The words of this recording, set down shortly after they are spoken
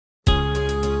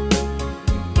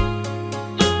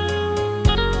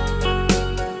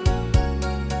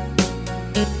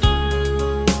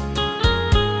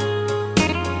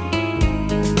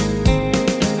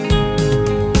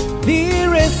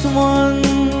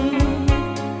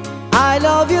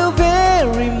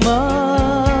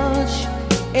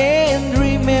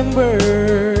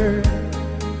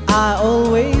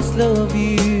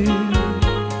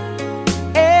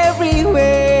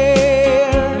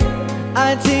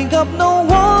think of no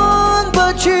one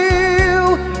but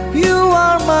you. You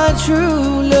are my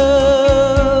true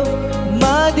love,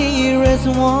 my dearest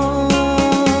one,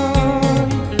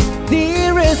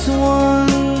 dearest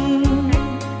one.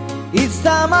 Each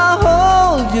time I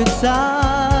hold you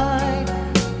tight,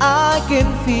 I can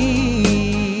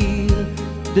feel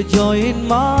the joy in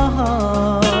my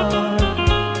heart.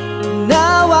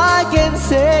 Now I can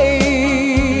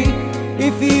say,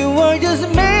 if you were just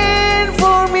meant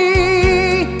for me,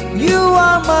 you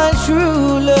are my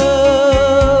true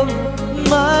love,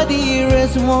 my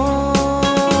dearest one.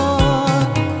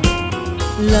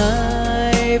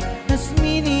 Life has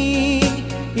meaning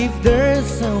if there's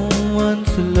someone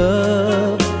to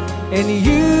love, and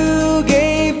you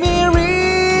gave me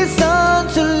reason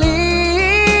to live.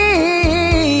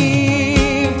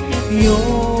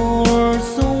 You're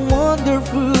so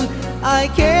wonderful, I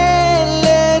can't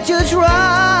let you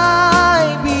try,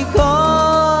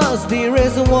 because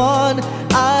dearest one,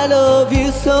 I love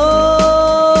you so.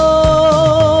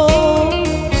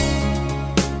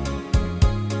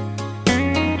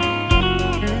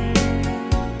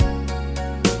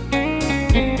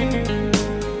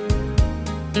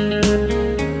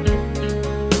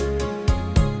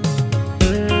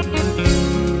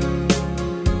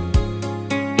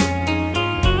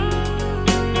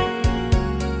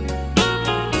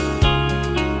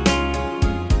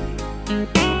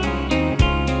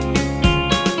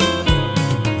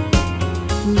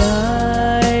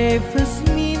 Life has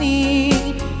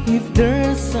meaning if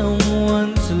there's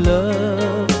someone to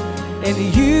love, and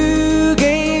you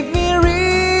gave me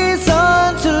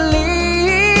reason to live.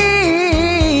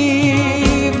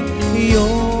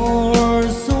 You're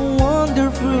so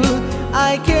wonderful,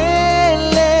 I can't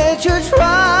let you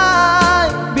try,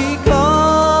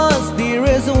 because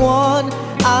dearest one,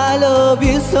 I love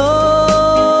you so.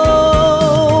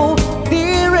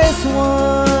 Dearest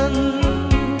one,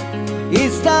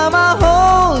 each time I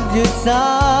hold you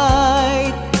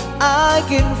tight, I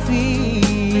can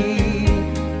feel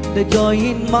the joy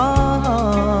in my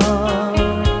heart.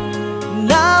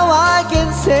 Now I can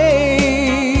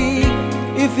say,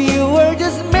 if you were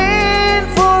just meant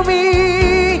for me,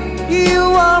 you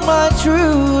are my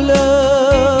true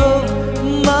love,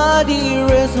 my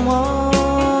dearest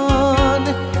one.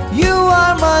 You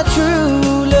are my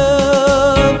true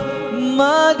love,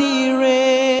 my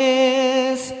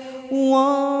dearest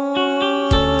one.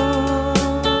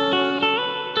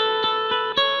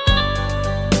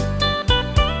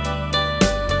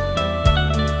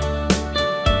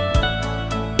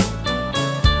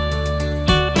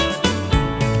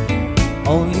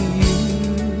 Only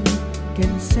you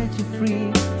can set you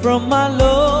free from my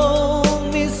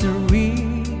long misery,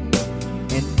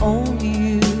 and only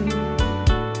you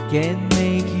can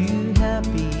make you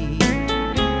happy.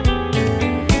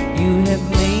 You have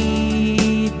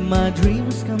made my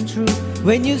dreams come true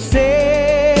when you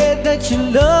said that you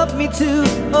love me too.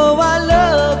 Oh, I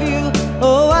love you.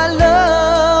 Oh, I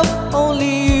love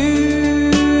only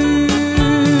you.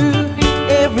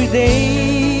 Every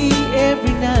day,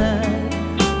 every night,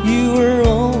 you were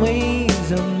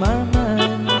always on my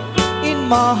mind. In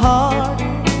my heart,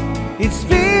 it's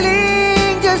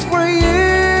feeling just for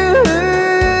you.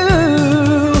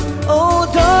 Oh,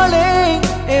 darling,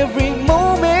 every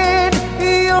moment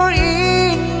you're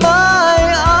in my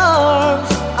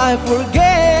arms, I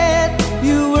forget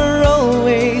you were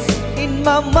always in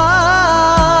my mind.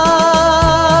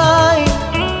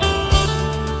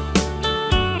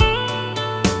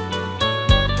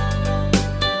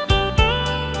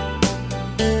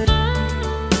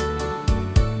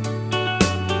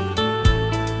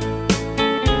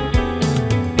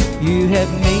 You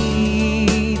have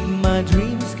made my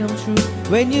dreams come true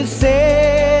when you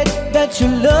said that you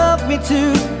love me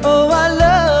too. Oh, I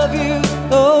love you.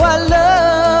 Oh, I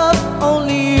love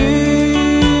only you.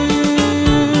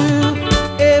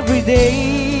 Every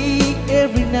day,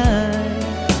 every night,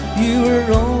 you were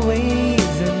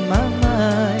always in my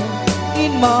mind.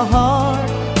 In my heart,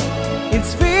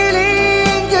 it's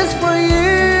feeling just for you.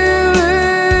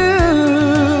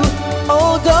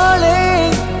 Oh,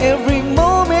 darling, every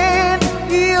moment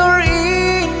you're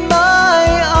in my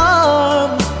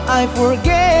arms, I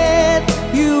forget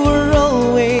you were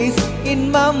always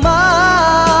in my mind.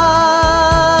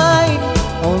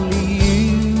 Only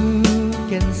you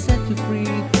can set you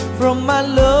free from my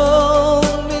long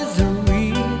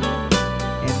misery,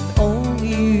 and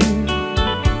only you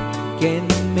can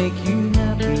make you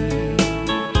happy.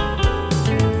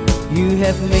 You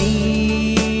have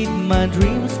made my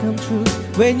dreams come true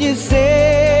when you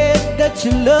said that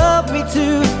you love me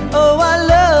too. Oh, I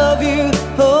love you.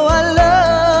 Oh, I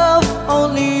love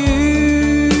only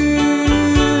you.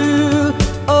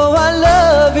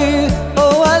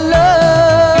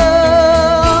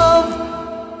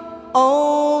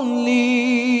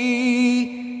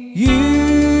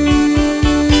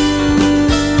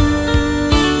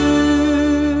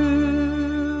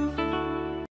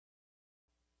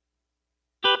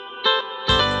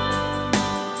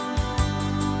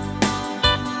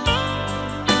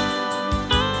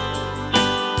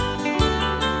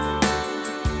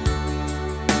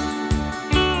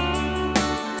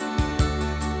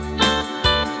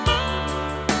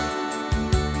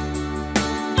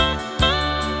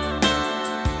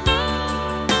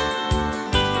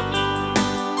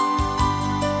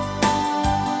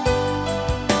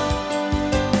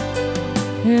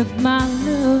 if my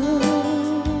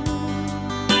love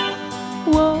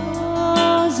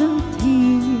wasn't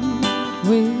here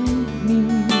with me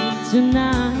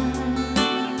tonight,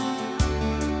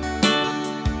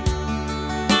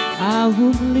 I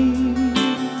would leave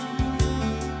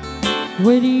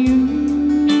with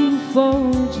you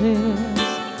for just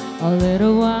a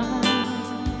little while.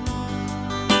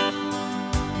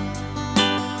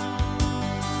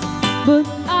 But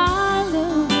I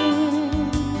love him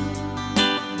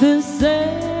the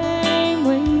same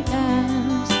way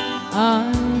as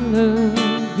I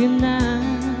love you now,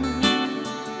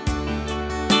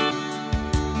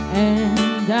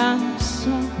 and I'm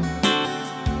sorry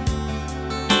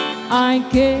I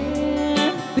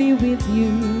can't be with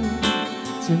you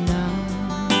tonight.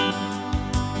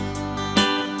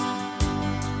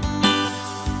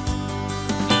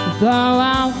 Though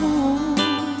I want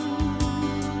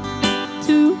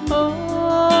to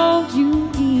hold you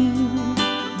in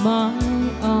my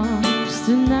arms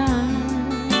tonight,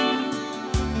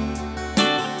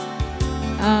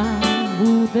 I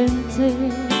wouldn't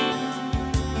take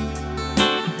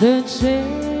the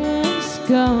chance,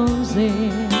 'cause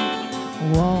it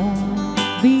won't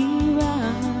be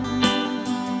right.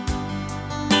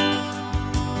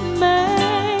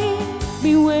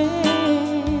 Maybe when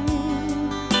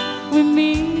we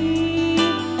meet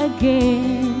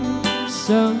again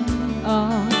some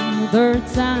other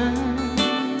time,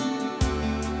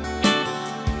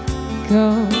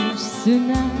 'cause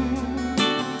tonight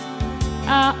I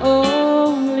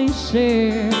only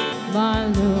share my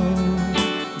love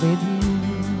with you.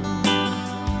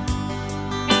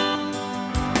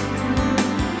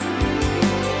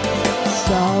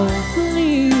 So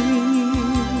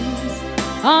please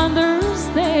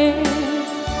understand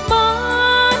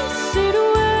my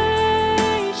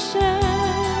situation.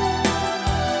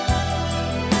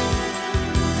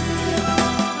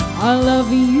 I love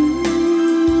you,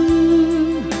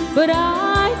 but I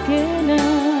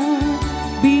cannot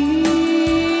be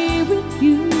with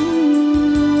you.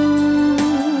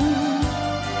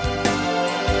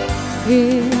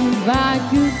 If I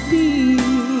could be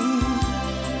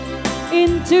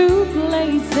in two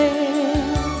places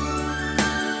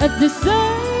at the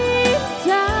same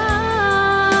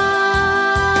time,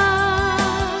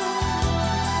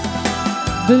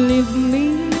 believe me,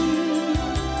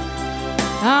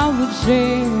 I would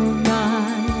share my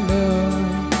love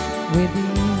with you.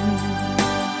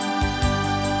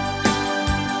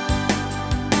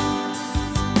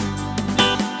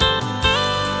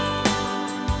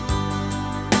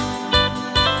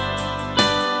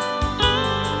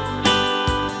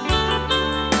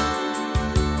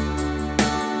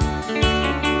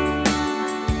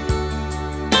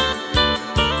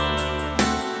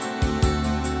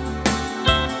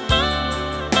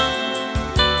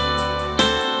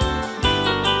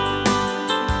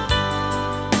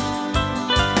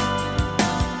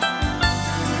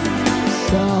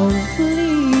 So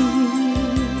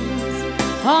please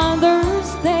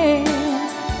understand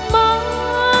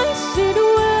my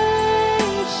situation.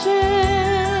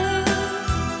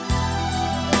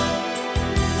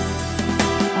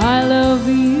 I love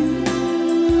you,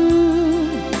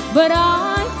 but I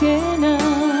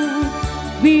cannot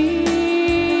be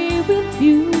with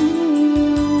you.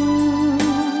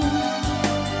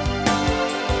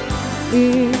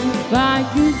 If I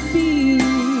could be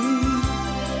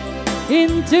in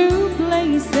two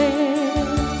places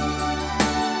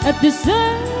at the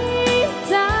same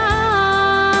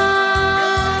time,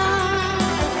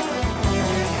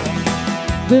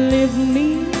 believe me,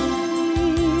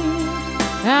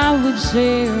 I would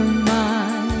share my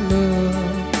love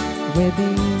with you.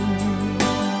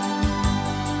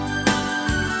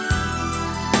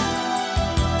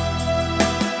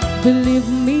 Believe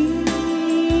me,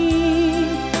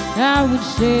 I would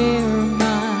share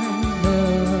my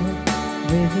love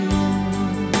with you.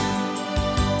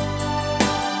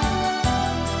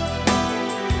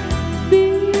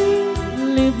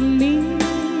 Believe me,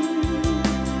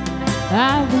 I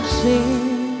would share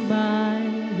my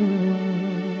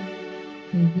love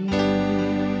with you.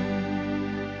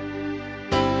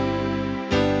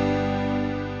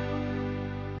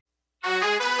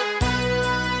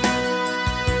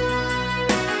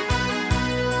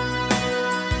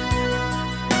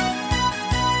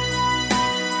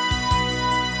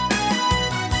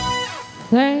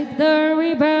 Take the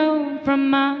ribbon from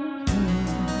my hand,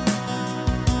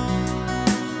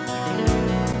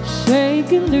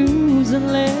 shake it loose and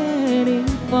let it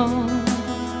fall.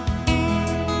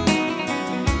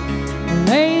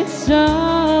 Lay it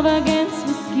soft against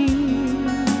my skin,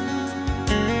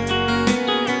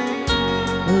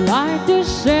 like the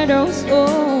shadows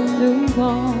of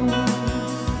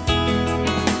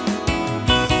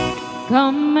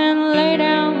come and lay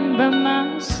down by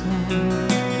my side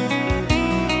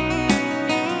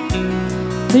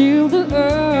till the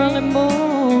early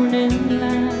morning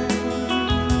light.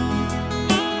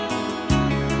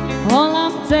 All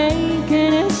I'm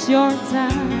taking is your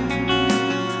time.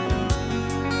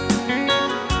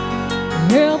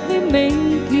 Help me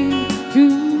make it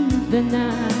through the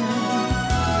night.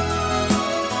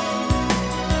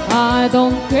 I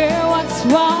don't care what's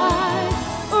right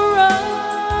or wrong.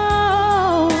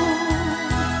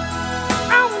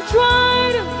 I'm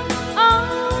trying to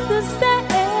understand.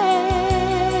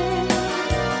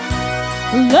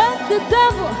 Let the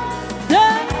devil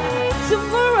take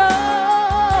tomorrow.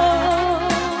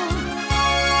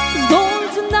 'Cause Lord,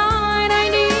 tonight I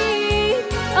need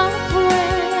a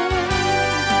friend.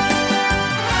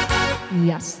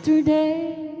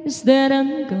 Yesterday's dead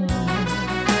and gone,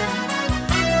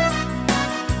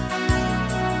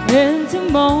 and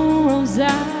tomorrow's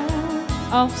out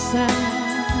of sight.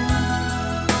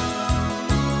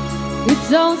 It's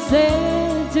so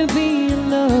sad to be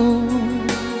alone.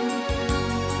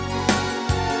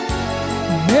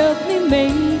 Help me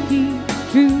make it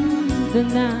through the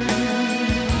night.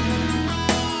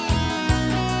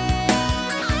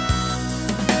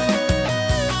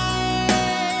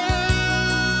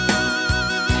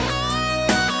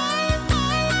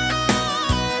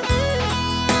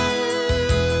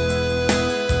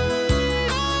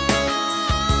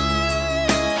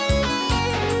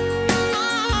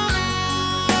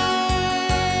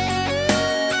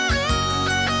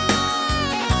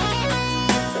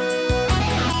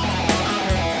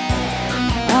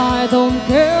 I don't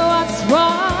care what's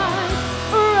right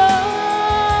or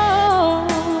wrong.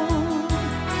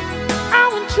 I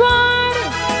will try to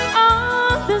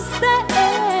understand.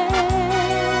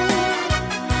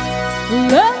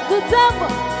 Let the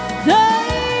devil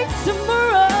take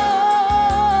tomorrow.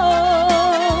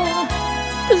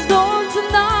 'Cause Lord,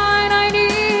 tonight I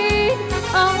need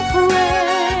a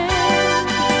friend.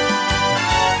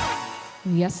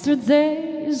 Yesterday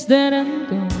is dead and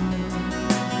gone,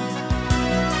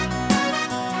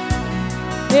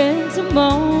 and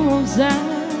tomorrow's out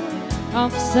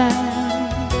of sight.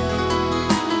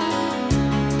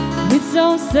 It's so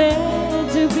sad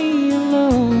to be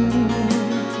alone.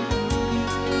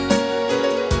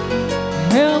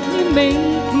 Help me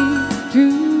make it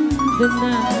through the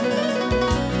night.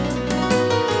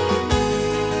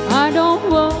 I don't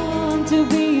want to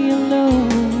be alone.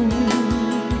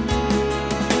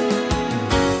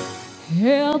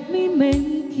 Help me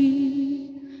make it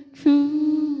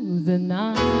through the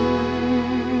night.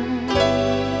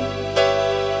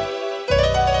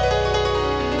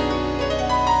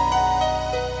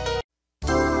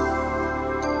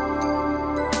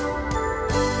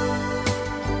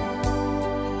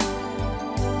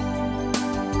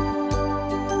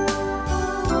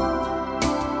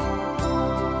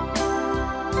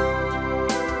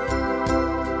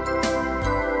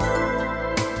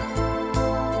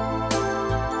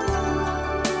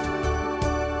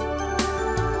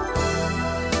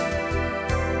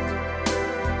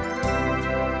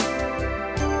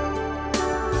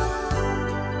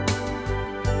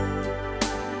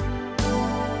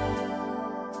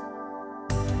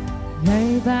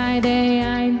 Day by day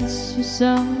I miss you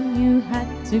so, you had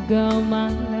to go, my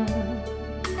love.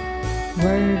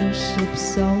 Were the ship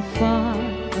so far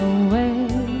away?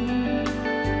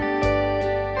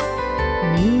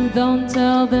 You don't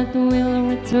tell that we'll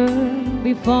return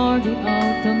before the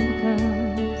autumn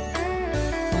comes.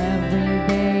 Every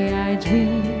day I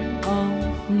dream of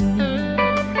you.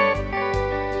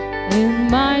 In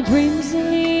my dreams a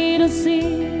little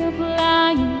sea of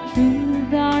flying through the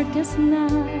darkest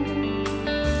night,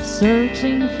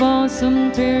 searching for some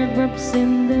teardrops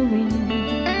in the wind.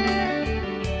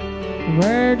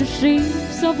 Where the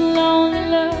ships of lonely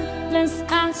love less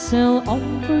I sail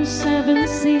over 7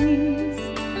 seas,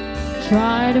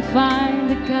 try to find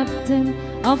the captain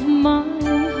of my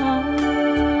heart.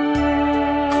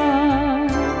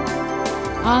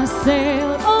 I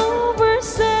sail over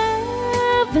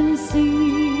 7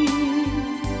 seas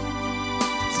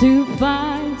to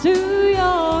find to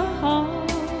your heart.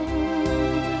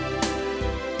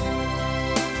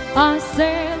 I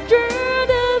sail through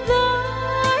the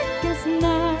darkest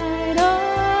night, oh,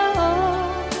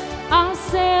 I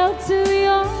sail to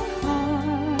your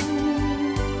heart.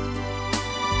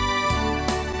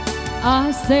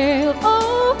 I sail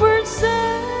over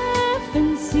 7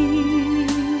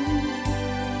 seas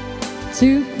to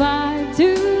find to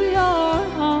your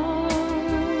heart.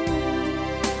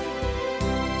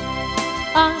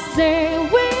 I sail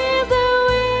with the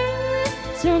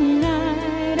winter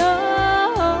night, oh,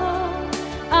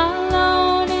 I love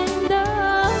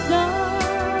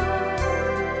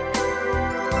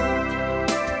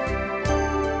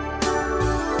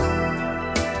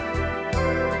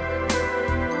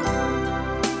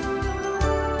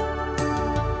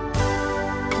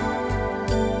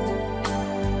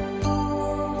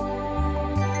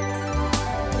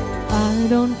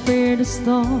don't fear the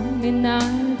storm at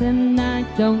night, and I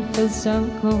don't feel so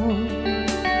cold.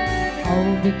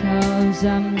 All because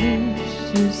I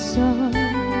miss you so.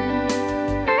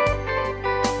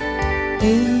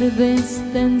 In the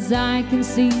distance I can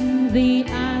see the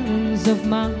islands of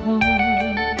my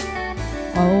home.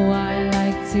 Oh, I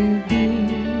like to be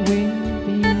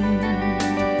with you.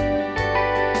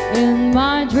 In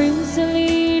my dreams a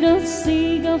little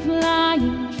seagull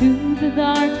flying through the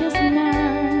darkest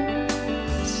night,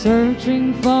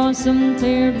 searching for some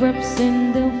teardrops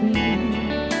in the wind.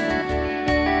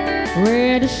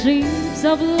 Where the ships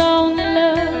of lonely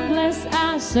loveless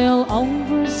I sail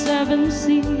over 7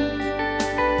 seas,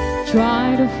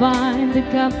 try to find the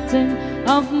captain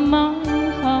of my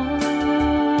heart.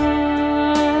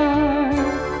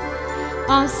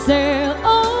 I sail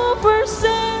over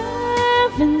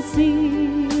 7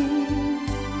 seas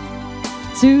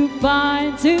to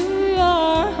find to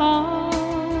your heart.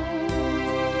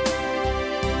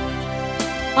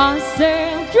 I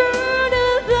sail through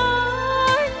the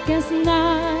darkest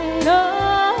night.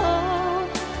 Oh,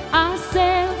 I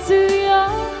sail to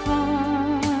your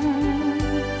heart.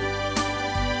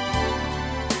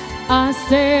 I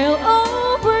sail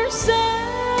over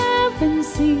 7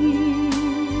 seas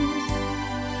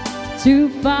to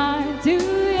find to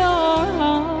your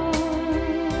heart.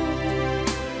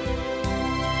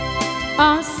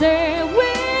 I sail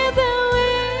with the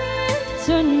wind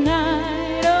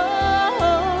tonight.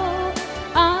 Oh,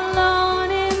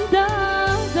 alone in the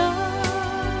dark.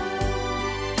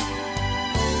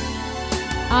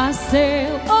 I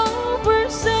sail over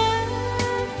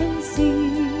 7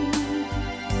 seas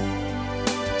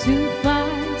to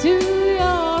find to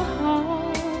your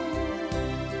heart.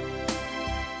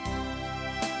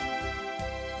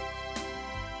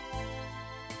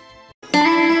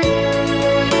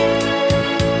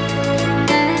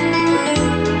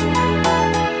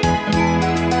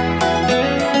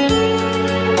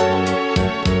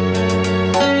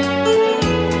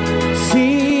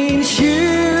 Since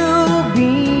you've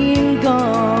been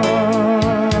gone,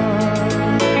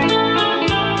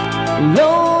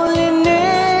 loneliness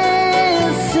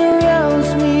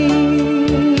surrounds me.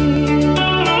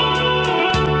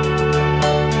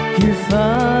 You're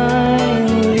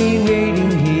finally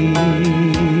waiting here,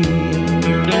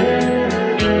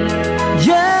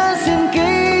 just in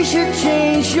case you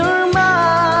change your mind.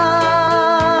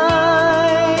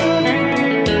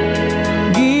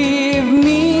 Give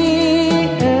me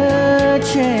a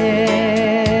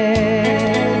chance.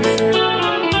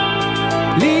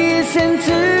 Listen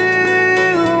to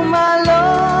my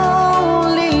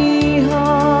lonely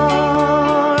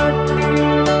heart,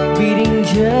 beating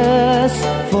just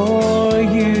for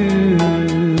you.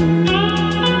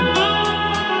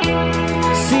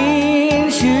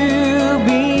 Since you've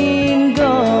been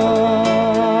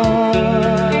gone,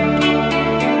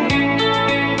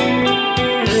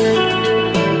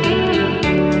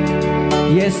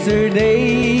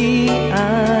 yesterday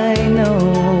I know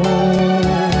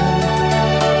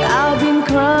I've been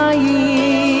crying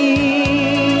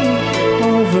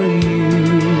over you,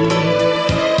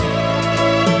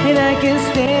 and I can't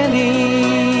stand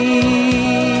it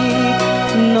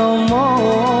no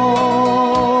more,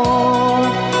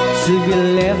 to be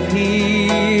left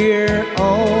here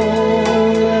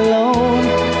all alone.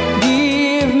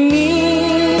 Give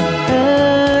me a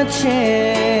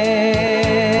chance.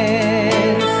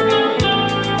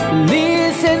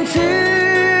 Listen to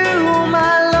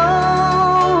my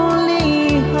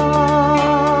lonely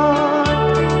heart,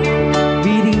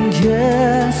 beating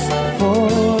just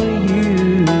for you.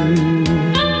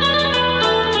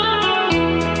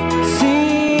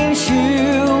 Since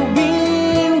you've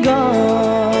been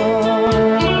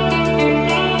gone,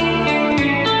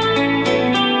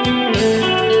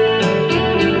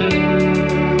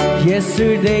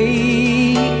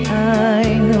 yesterday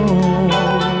I know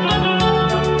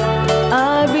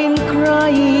I've been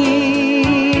crying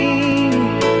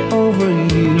over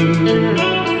you,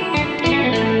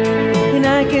 and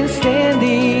I can't stand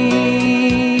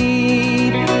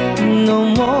it no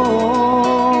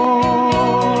more,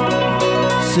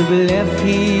 to be left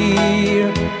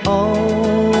here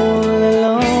all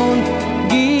alone.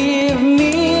 Give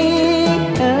me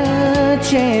a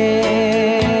chance.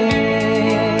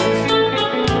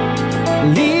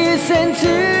 Listen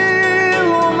to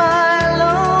my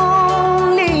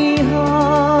lonely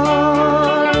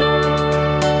heart,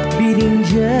 beating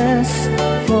just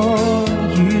for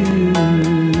you.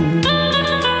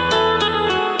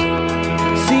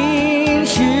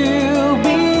 Since you've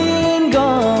been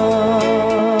gone,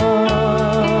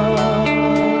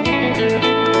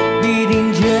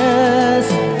 beating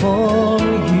just for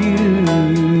you.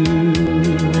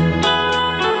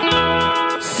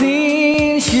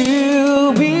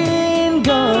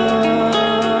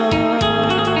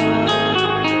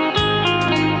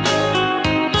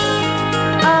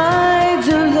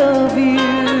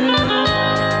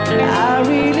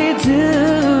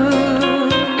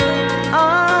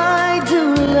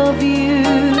 love you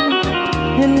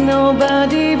and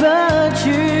nobody but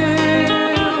you,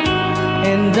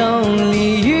 and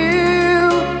only you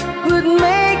could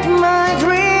make my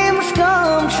dreams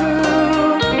come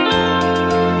true,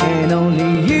 and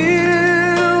only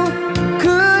you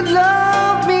could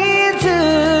love me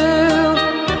too.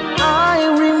 I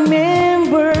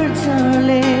remember,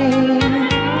 darling,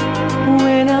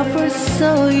 when I first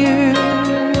saw you,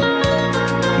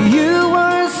 you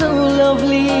were so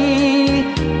lovely,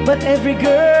 but every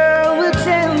girl would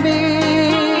tell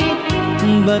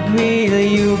me, but really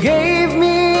you gave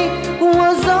me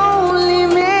was only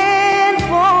meant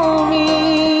for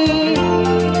me.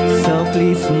 So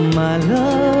please, my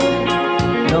love,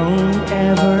 don't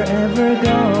ever, ever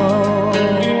go.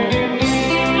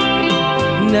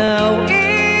 Now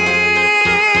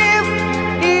if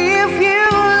you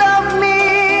love me,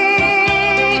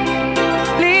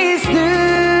 please do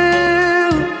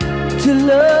to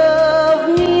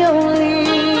love me only.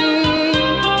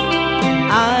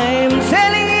 I'm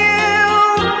telling you,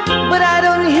 but I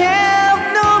don't have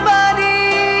nobody.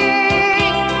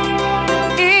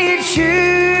 It's you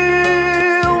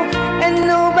and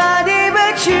nobody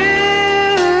but you.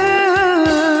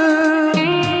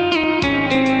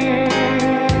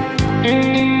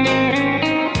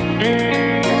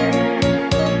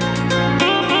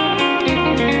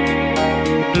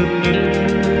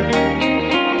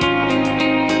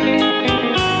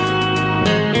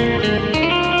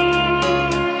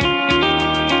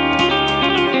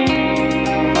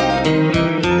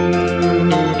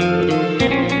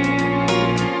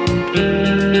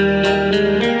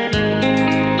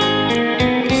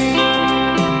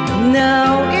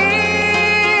 Now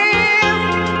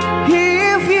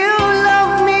if you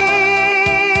love me,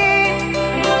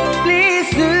 please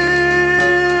do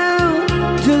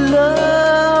to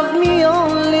love me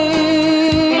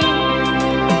only.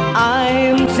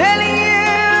 I'm telling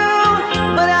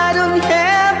you, but I don't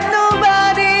have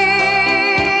nobody.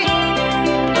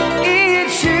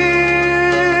 It's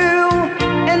you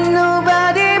and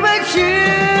nobody but you.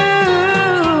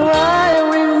 I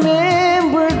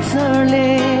remember,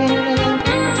 darling,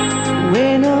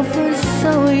 when I first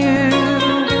saw you,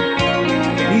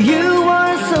 you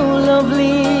were so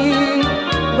lovely,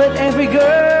 but every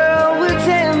girl would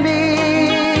tell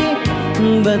me,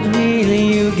 but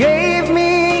really you gave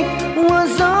me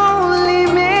was only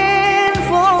meant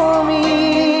for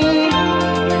me.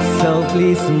 So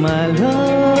please, my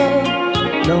love,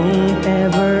 don't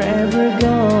ever, ever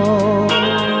go.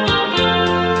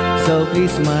 So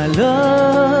please, my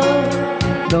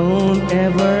love, don't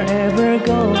ever, ever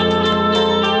go.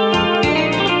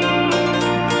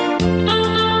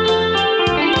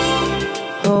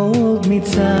 Hold me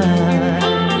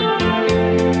tight,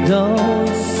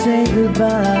 don't say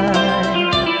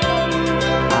goodbye.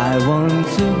 I want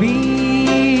to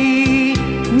be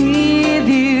with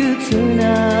you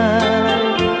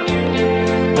tonight.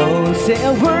 Don't say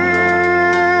a word,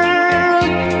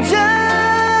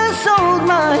 just hold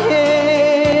my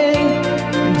hand,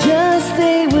 just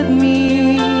stay with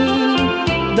me.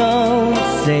 Don't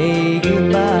say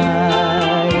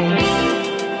goodbye.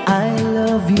 I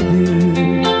love you,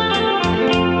 dude.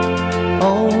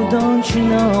 Oh, don't you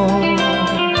know,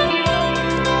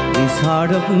 this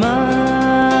heart of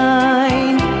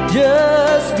mine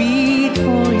just beat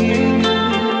for you.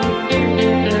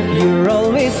 You'll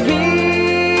always be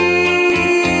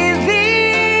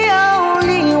the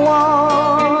only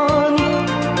one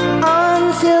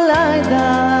until I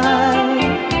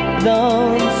die.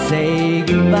 Don't say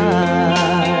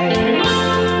goodbye.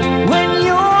 When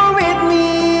you're with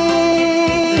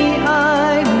me,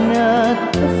 I'm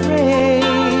not afraid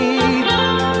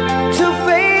to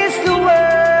face the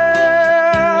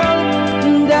world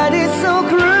that is so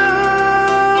cruel.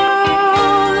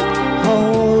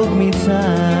 Hold me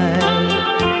tight,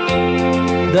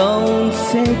 don't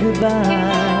say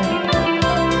goodbye.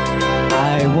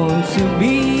 I want to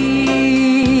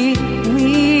be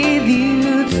with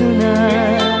you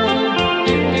tonight.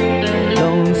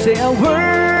 Don't say a word,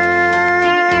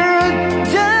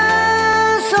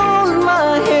 just hold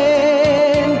my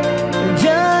hand,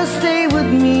 just stay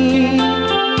with me.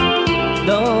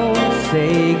 Don't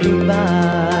say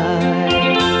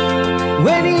goodbye.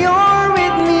 When you're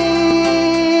with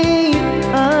me,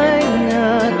 I'm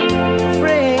not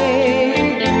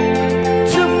afraid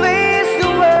to face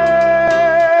the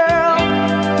world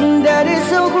that is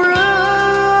so cruel.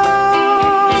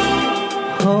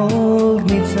 Hold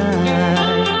me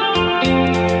tight,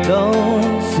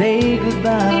 don't say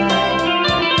goodbye.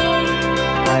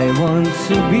 I want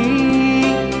to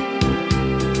be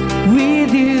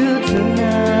with you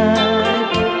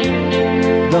tonight.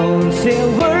 Don't say a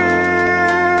word.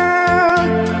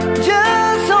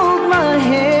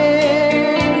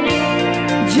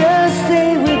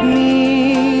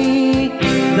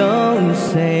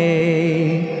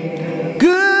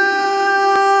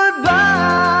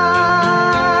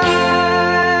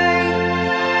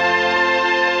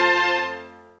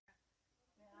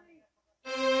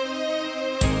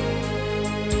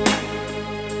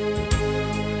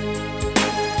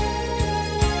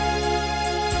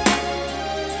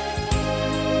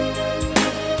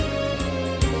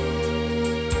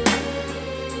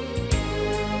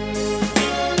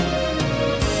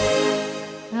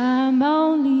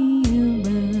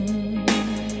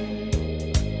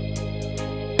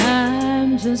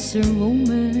 just a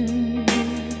moment.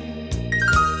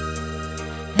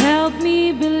 Help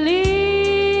me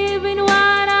believe in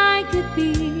what I could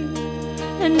be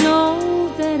and know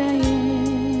that I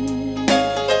am.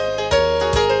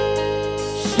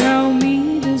 Show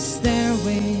me the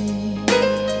stairway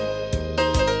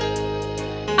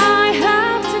I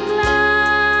have to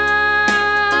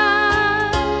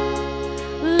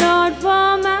climb. Lord,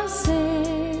 for my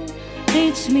sake,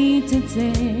 teach me to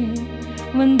take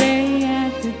one day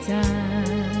at a time.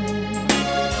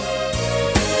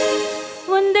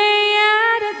 One day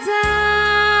at a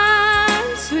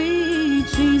time, sweet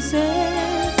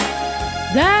Jesus.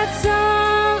 That's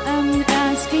all I'm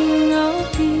asking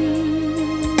of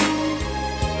you.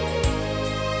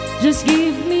 Just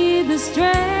give me the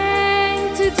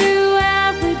strength to do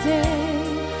every day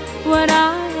what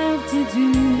I have to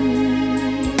do.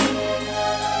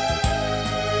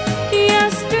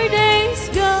 Yesterday's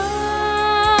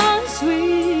gone,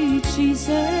 sweet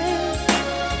Jesus,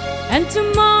 and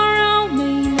tomorrow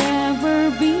may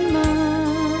never be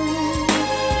mine.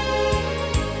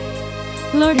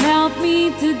 Lord, help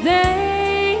me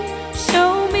today,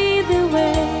 show me the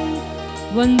way,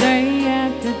 one day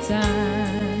at a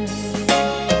time.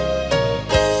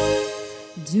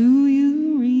 Do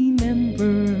you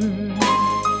remember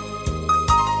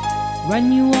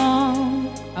when you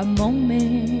walk among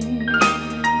men?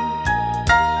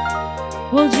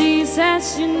 Well,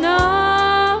 Jesus, you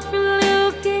know, from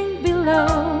looking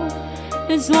below,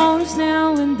 it's once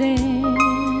now and then,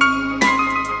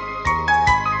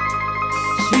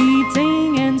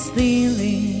 cheating and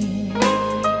stealing,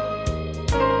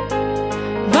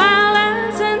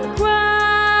 violence and crime.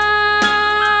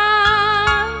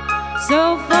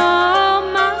 So for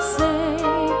my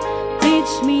sake,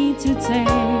 teach me to take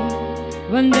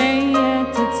one day at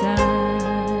a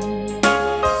time.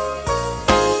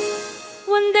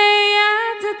 One day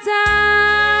at a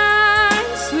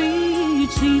time, sweet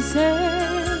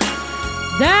Jesus.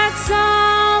 That's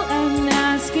all I'm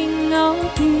asking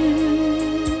of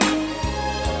you.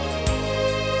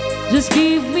 Just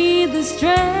give me the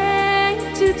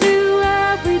strength to do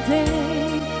every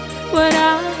day what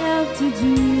I have to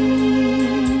do.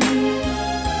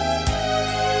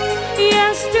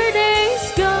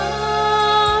 Yesterday's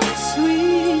gone,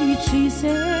 sweet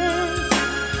Jesus,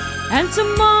 and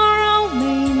tomorrow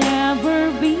may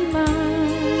never be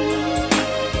mine.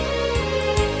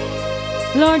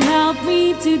 Lord, help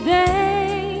me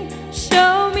today,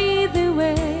 show me the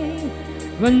way,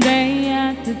 one day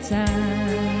at a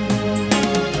time.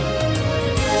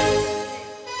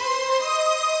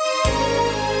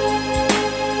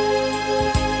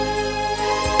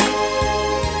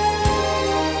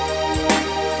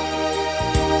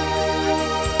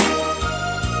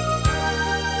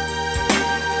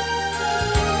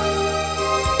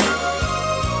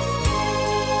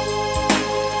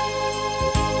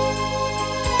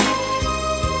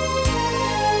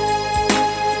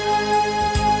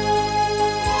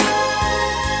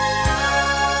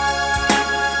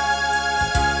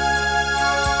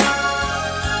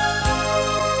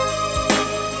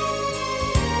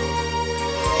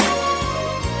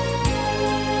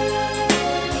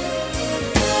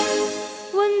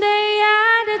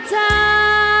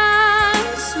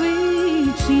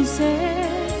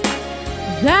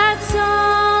 That's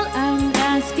all I'm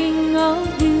asking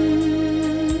of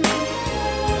you.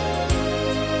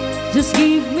 Just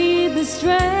give me the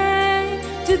strength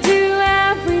to do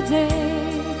every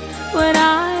day what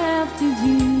I have to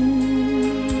do.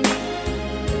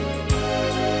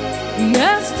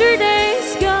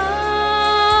 Yesterday's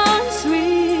gone,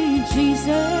 sweet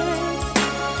Jesus,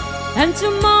 and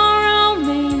tomorrow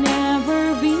may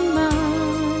never be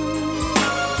mine.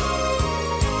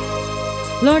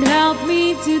 Lord, help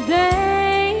me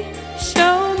today,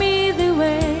 show me the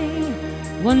way,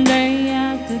 one day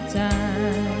at a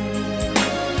time.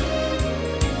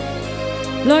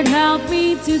 Lord, help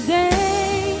me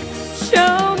today,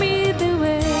 show me the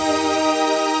way,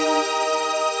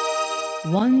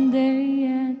 one day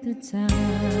at a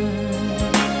time.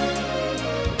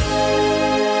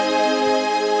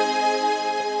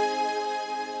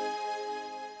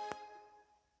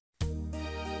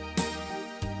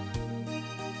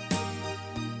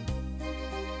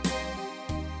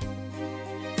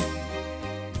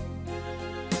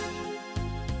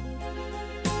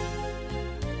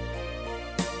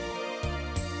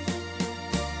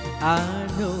 I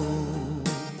know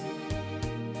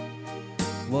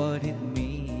what it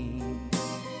means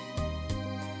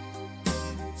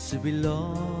to be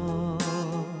lost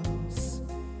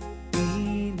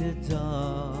in the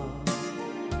dark.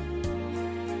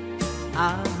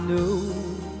 I know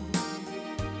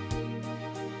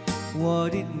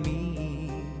what it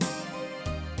means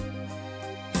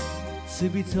to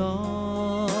be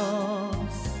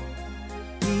tossed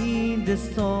in the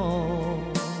storm.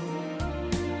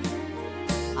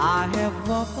 I have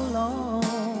walked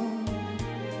alone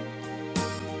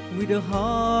with a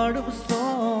heart of a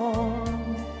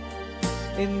storm,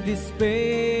 in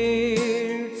despair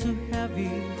too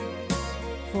heavy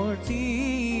for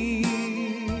tears.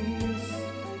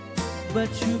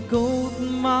 But you caught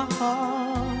my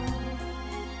heart,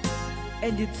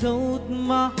 and you told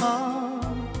my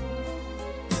heart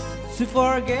to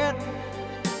forget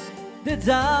the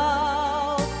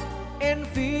doubt and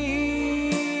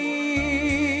fears.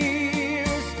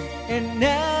 And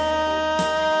now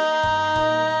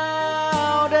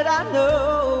that I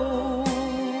know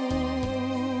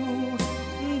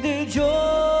the joy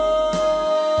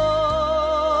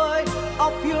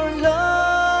of your love,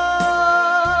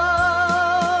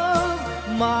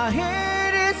 my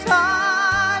head is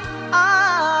high, I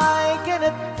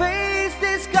cannot face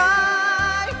the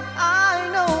sky. I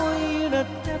know you're not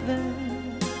heaven,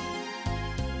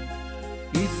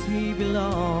 is he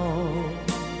belong.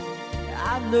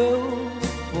 I know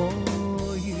for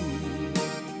you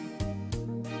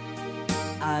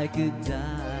I could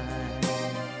die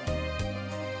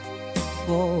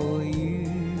for you.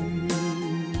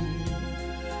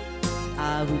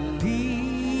 I will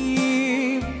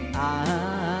live, I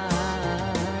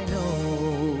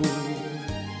know.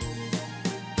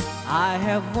 I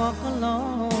have walked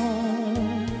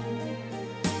alone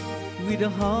with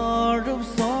a heart of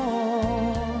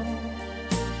song,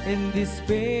 in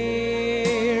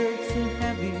despair too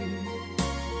heavy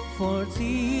for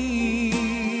tears.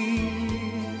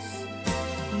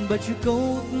 But you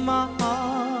caught my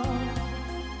heart,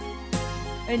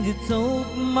 and you told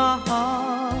my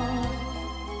heart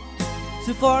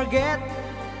to forget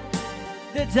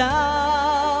the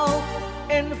doubt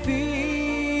and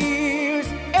fears.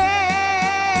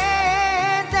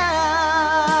 And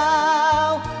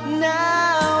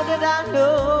now that I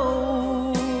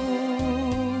know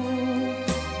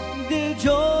the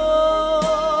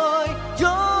joy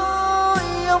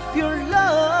of your love,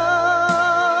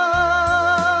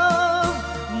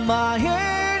 my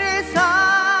head is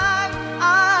high, I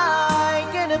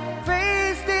cannot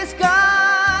face the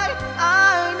sky. I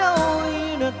know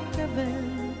you're not heaven,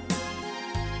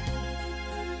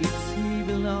 it's he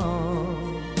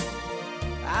belong.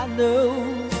 I know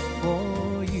for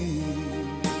you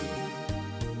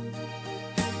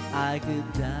I could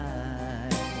die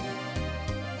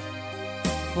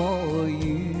for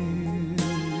you.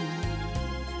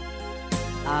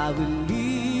 I will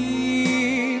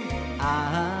live, I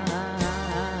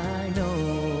know,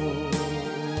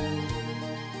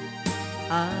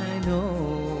 I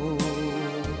know,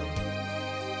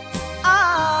 I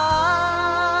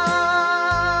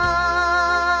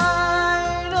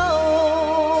know.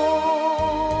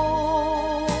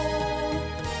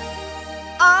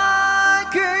 I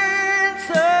can't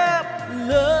stop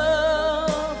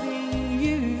loving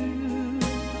you.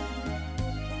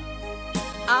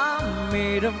 I'm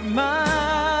made of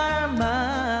my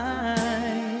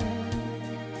mind.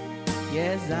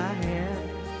 Yes, I have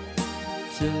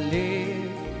to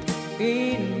live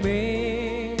in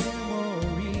memory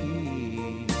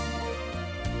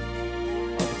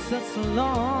of such a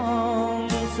long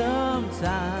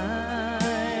time.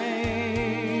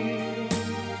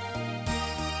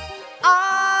 I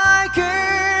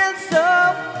can't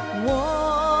stop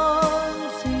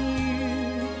wanting you.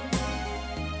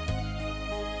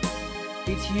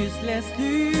 It's useless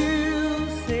to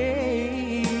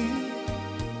say,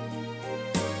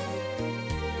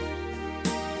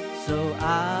 so I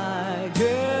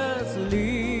just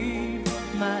live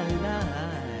my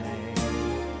life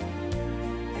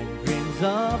and dreams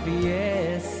of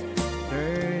yesterday.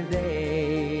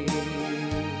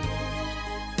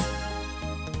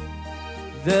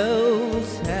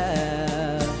 Those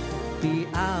happy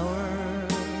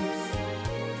hours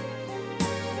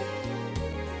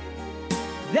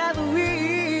that we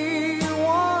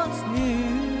once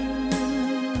knew,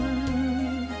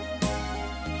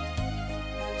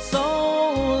 so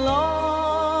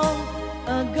long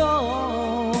ago,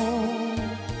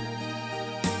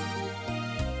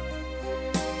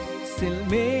 still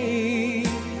make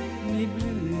me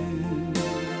blue.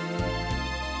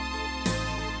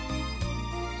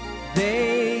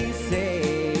 They say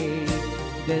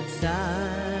that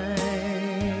time,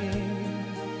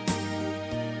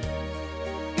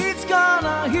 it's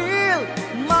gonna heal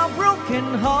my broken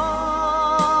heart.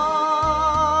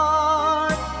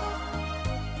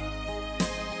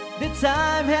 The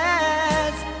time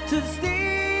has to steal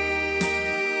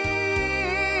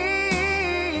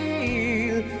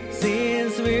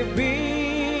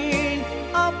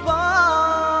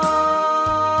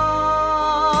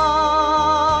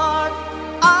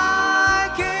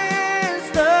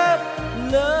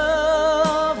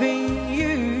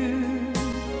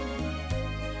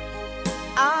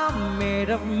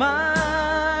of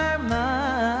my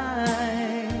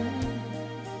mind.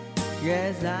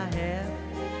 Yes, I have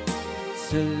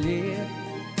to live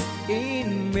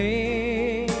in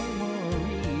memory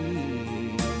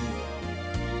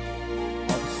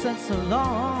of such a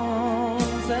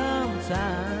lonesome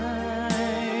time.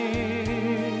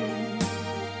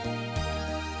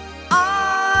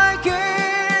 I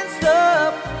can't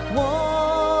stop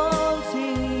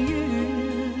wanting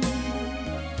you.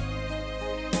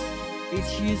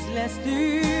 It's useless to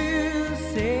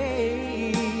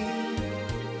say.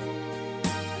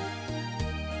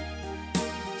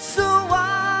 So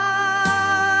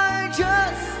I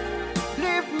just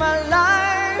live my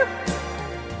life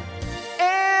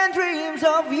and dreams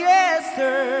of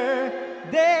yesterday.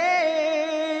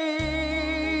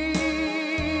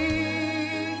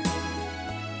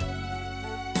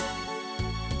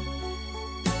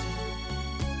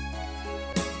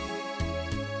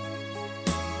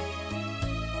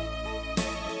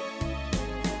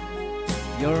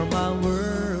 You're my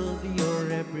world,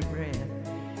 you're every breath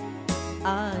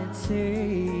I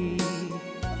take.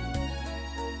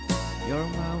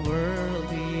 You're my world,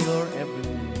 you're every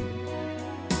move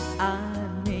I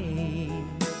make.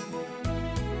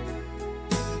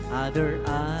 Other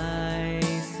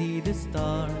eyes see the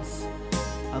stars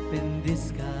up in the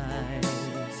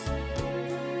skies,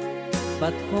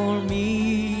 but for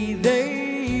me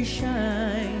they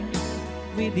shine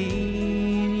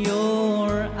within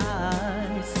your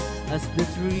eyes as the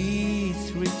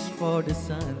trees reach for the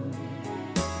sun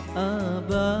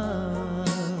above.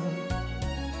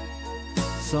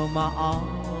 So my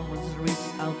arms reach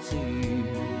out to you,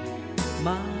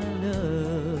 my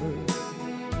love.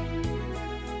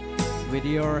 With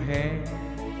your hand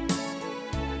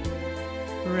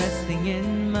resting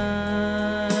in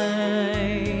mine,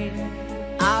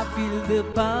 I feel the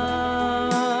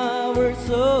power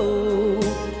so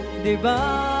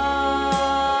divine.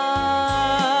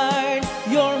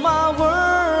 You're my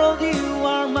world, you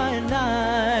are my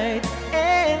night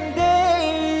and day.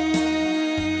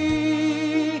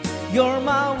 You're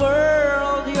my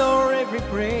world, you're every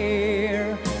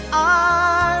prayer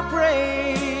I prayed.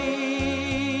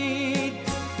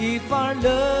 If our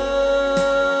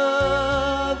love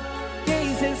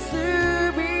cases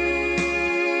to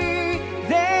be,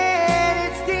 then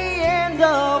it's the end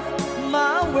of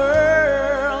my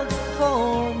world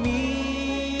for me.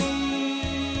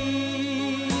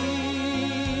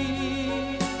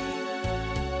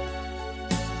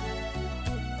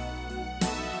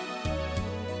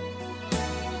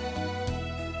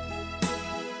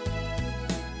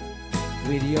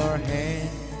 With your hand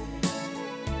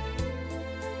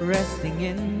resting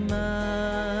in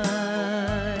mine,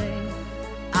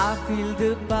 I feel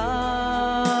the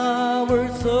power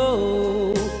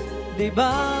so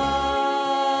divine.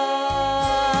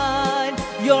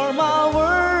 You're my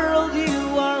world,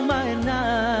 you are my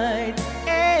night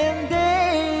and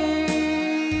day.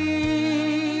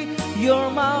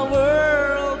 You're my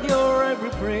world, you're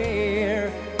every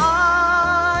prayer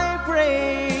I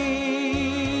prayed.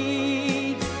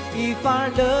 If our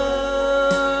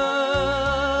love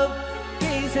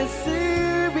cases to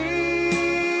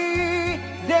be,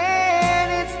 then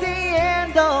it's the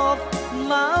end of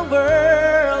my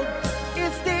world.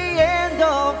 It's the end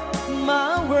of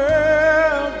my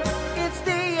world. It's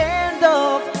the end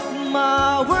of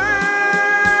my world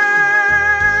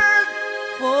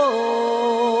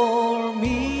for me.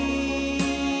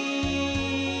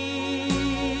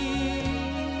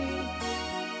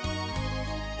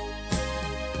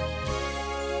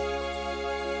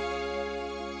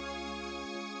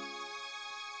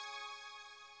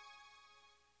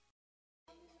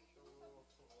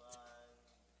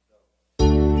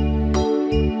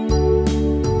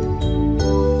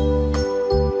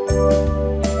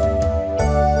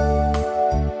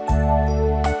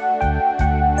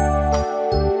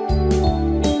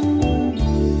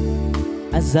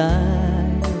 As I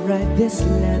write this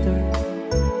letter,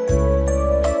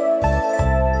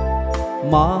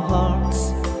 my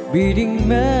heart's beating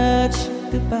much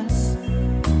too fast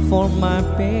for my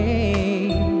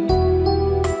pain.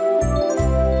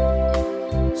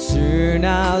 Soon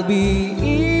I'll be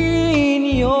in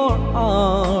your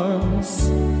arms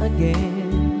again.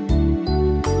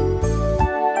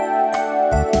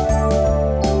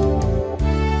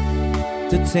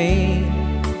 To take,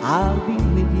 I'll be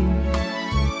with you.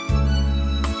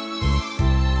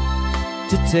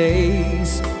 To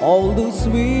taste all those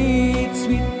sweet,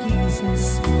 sweet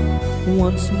kisses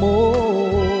once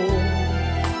more.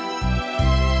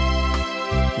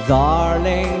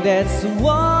 Darling, that's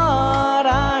what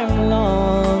I'm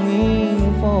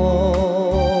longing for.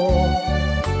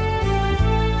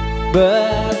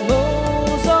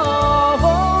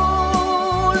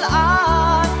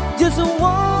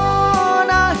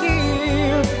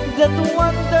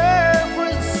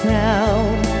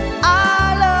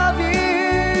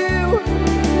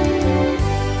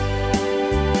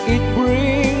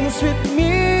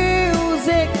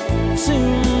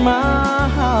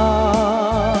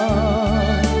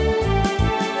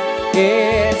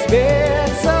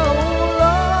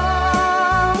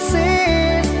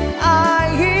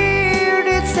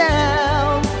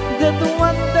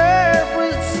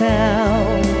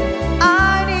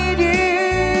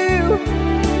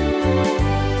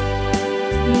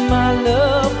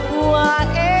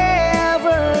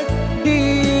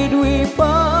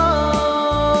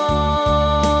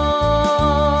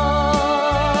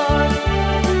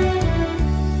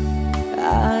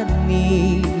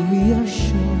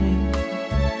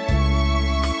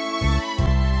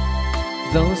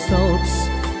 those thoughts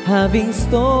having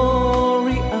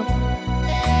story up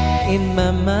in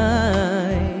my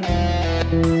mind.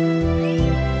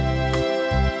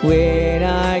 When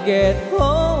I get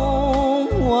home,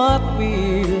 what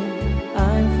will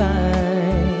I find?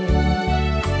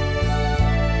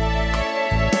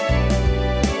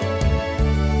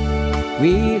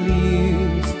 Will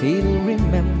you still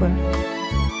remember?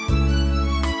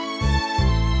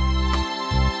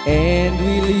 And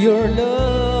will your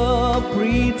love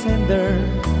be tender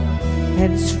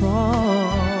and strong?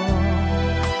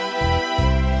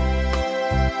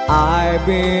 I've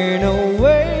been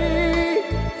away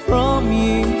from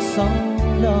you so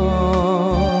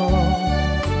long.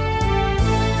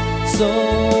 So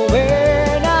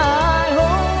when I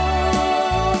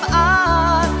home,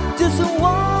 I just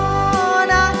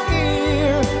wanna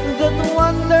hear that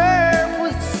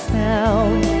wonderful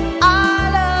sound. I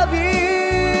love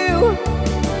you.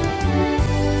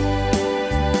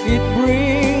 It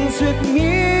brings sweet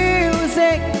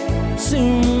music to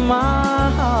my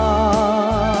heart.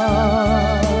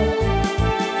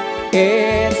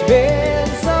 It's been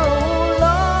so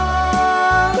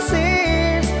long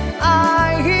since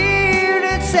I hear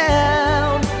that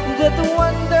sound, that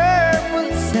wonderful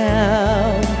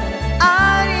sound. I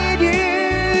need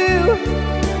you,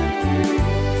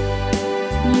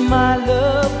 my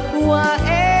love.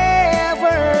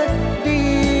 Whatever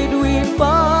did we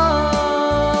part?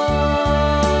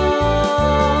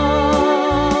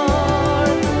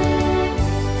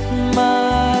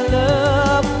 My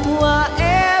love,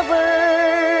 whatever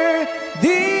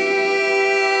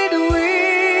did we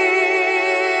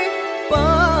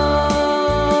part?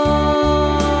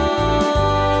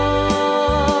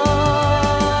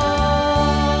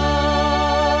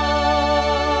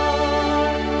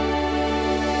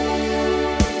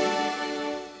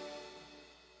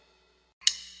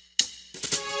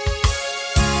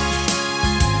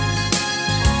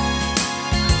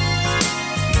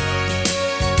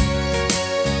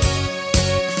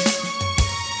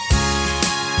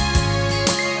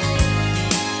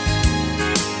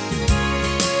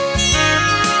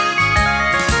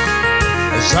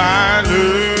 As I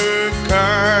look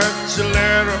at the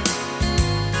letter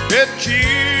that you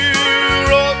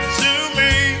wrote to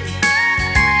me,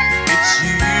 it's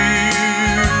you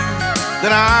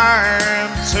that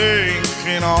I'm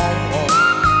thinking of.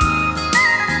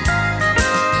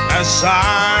 As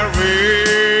I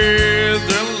read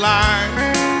the line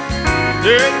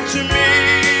that to me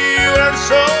were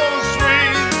so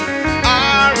sweet,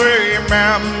 I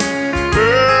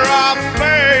remember our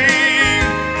faith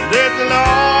that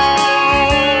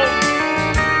Lord,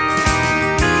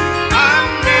 I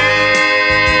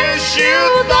miss you,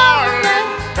 darling,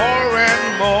 more and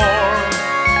more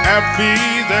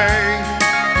every day.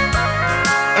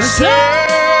 And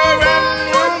seven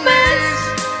would miss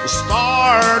the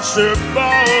stars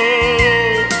above.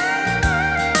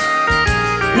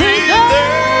 With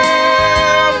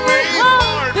every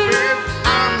heartbeat,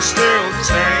 I'm still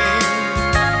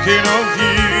thinking of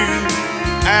you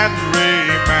and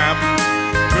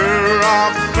remember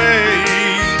our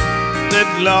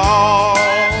faded love.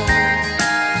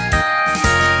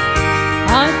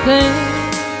 I think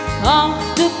of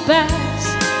the past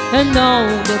and all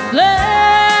the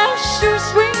pleasures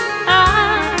we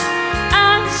had,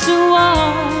 and so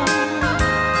on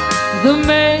the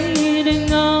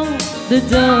mating of the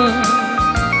dawn.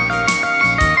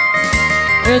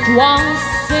 It was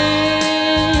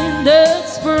in the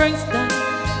springtime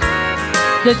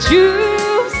that you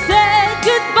said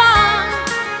goodbye,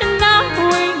 and I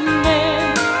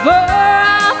remember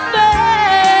our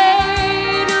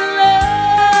faded love.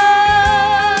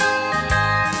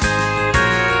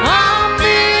 I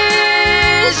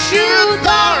miss you,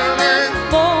 darling,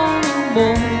 more and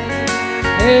more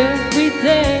every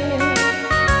day.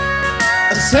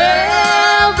 As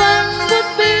heaven would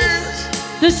miss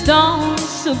the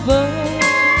stars above.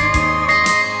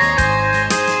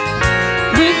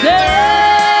 With every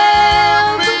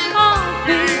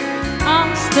heartbeat,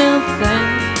 I'm still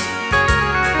thinking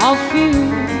of you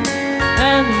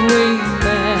and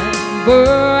remember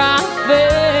our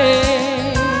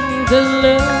faded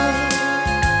love.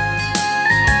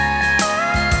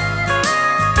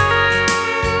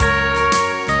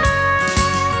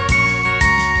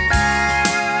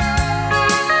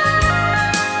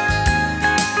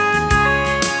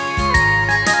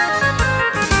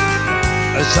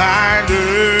 As I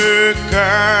look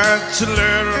at the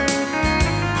letter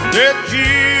that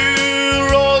you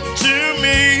wrote to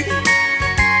me,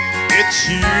 it's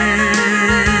you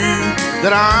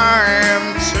that I am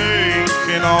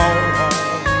thinking of.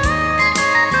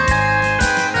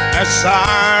 as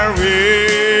I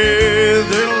read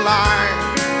the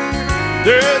line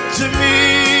that to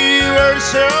me were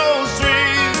so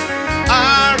sweet.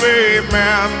 I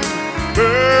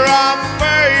remember our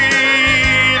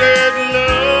faded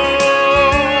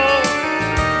love.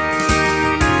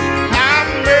 I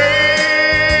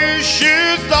miss you,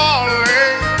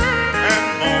 darling, and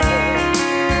more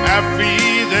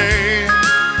every day.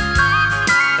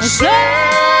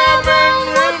 Seven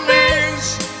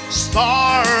remains,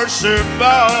 stars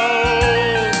above.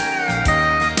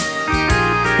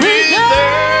 With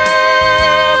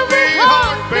every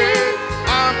heartbeat,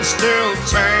 I'm still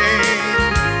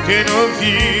thinking of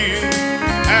you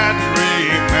and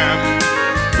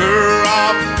remember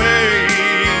our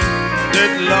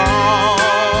faded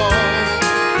love.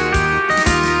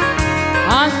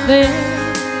 I think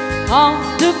of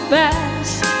the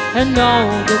past and all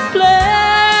the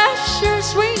pleasures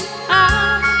we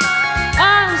had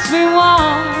as we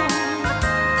walked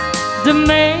the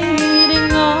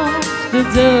mating of the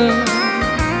dawn.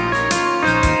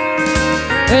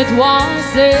 It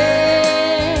was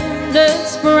in the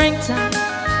springtime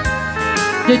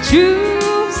that you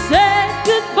said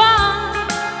goodbye,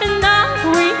 and I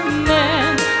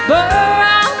remember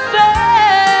our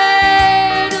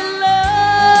faded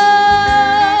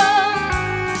love.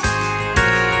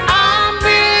 I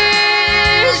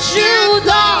miss you,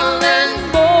 darling,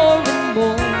 more and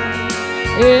more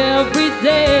every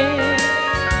day.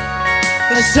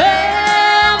 The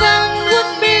seven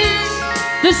would miss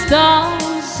the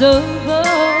stars above.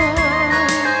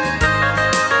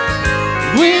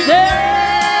 With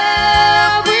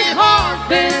every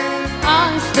heartbeat, I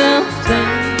still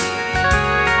think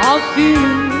of you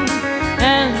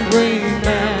and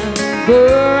remember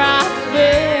our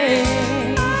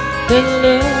faded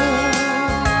love.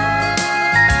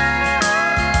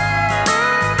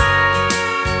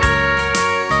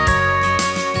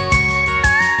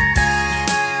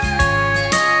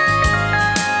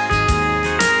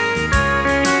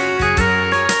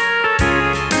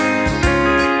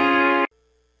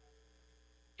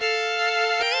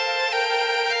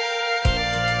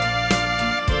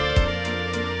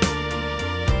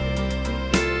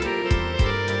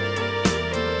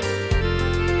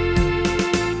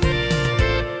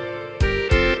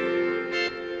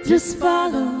 Just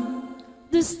follow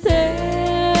the stairway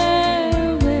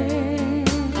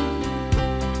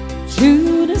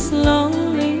to this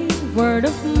lonely world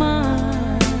of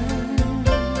mine.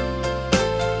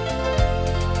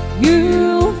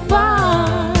 You'll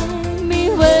find me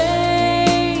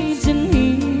waiting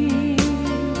here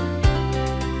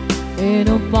in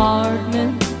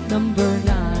apartment number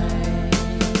 9.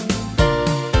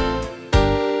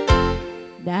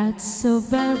 That's so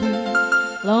very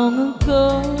long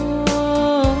ago.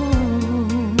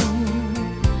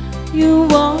 You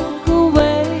walk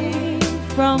away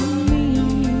from me,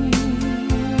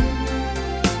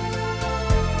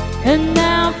 and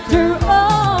after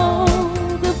all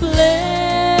the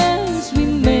plans we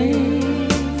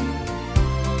made,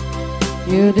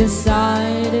 you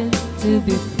decided to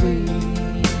be free.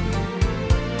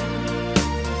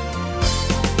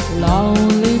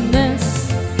 Loneliness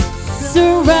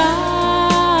surrounds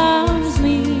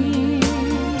me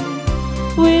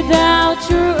without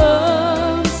your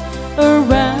arms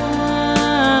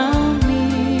around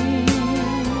me,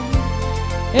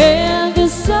 and the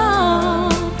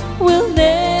sun will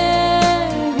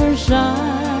never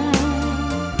shine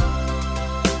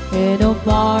in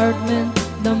apartment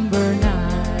number 9.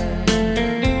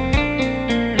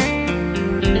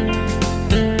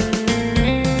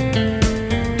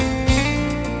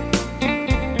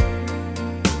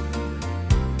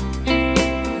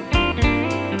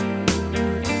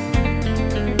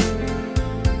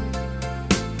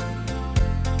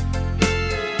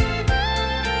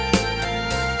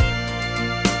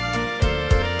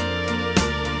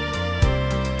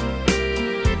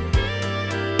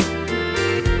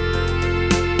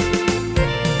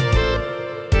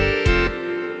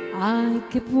 I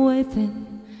keep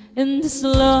waiting in this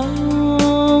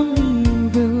lonely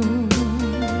room,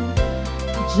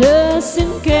 just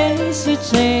in case you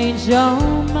change your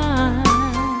mind.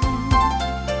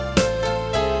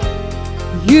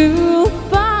 You'll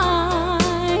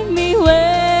find me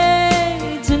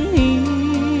waiting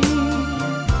here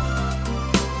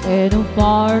in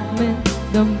apartment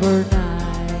number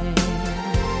 9.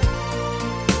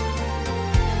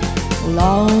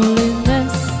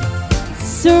 Loneliness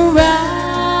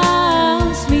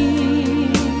surrounds me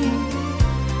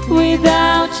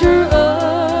without your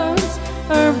arms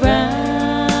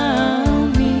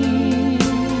around me,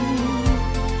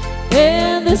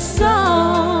 and the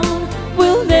sun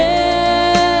will never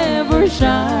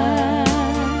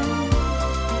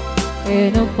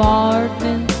in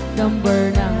apartment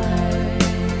number 9.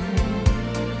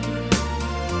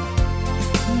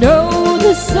 No,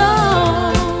 the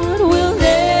sun will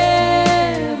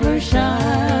never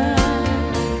shine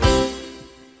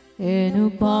in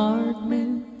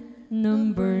apartment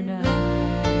number 9.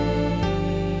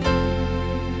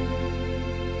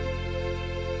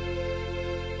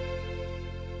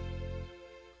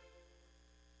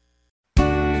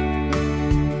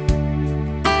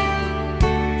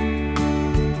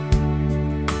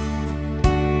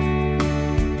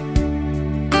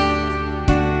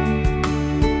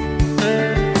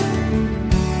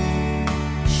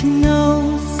 She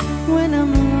knows when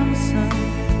I'm lonesome,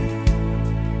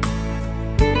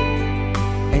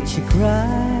 and she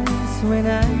cries when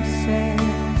I'm sad.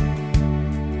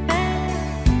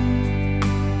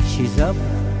 She's up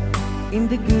in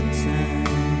the good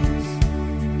times,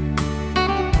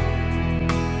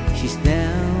 she's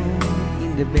down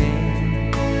in the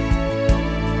bed.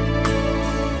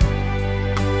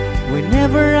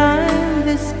 Whenever I'm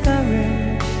discouraged,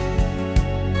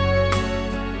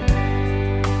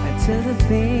 tell the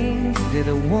things that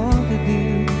I want to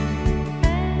do.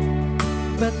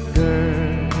 But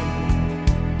girl,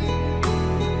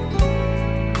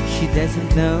 she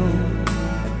doesn't know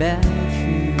about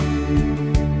you.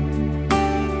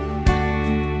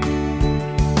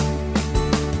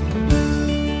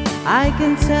 I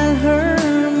can tell her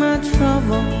my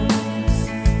troubles,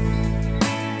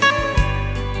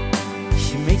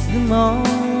 she makes them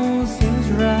all seem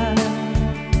right.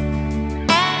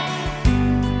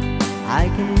 I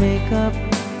can make up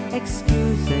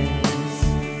excuses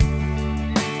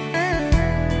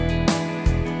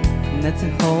not to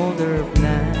hold her of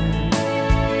night.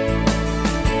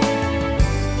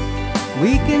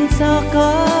 We can talk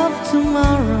of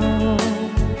tomorrow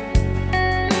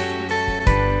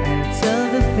and tell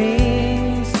the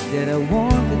things that I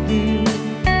want to do.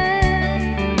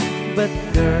 But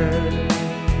girl,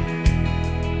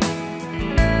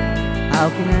 how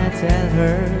can I tell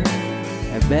her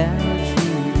about you?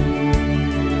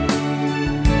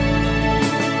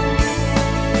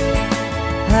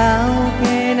 How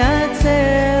can I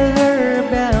tell her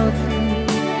about you?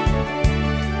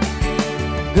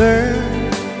 Girl,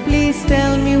 please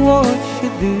tell me what you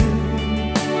do.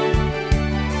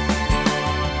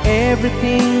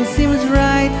 Everything seems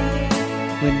right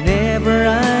whenever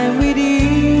I'm with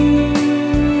you.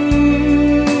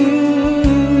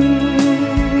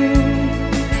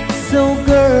 So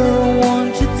girl,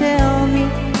 won't you tell me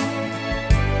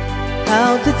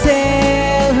how to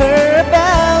tell her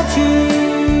about you?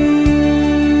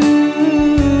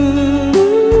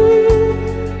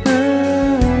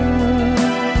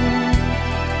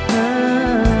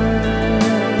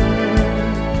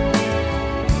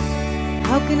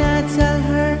 How can I tell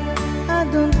her I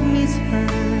don't miss her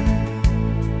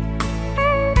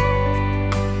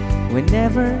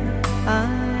whenever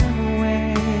I'm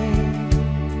away?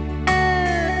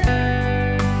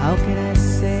 How can I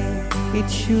say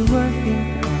it's you I think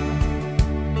of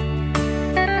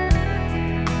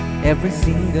every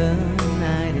single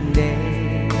night and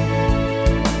day?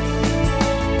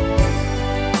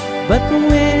 But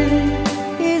when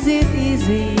is it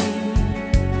easy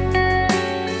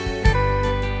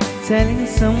telling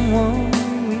someone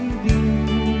with you?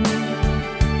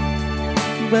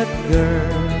 But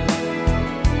girl,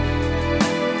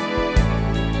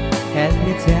 help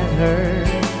me tell her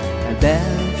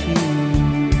about you.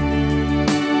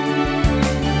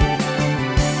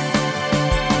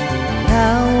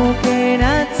 How can I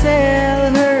tell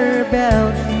her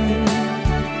about you?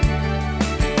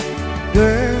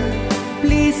 Girl,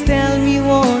 please tell me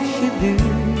what you do.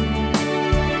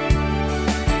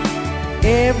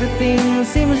 Everything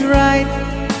seems right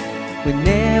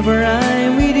whenever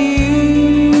I'm with you.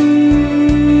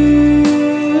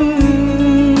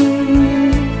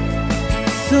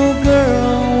 So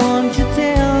girl, won't you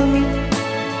tell me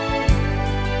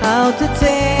how to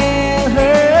tell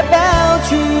her about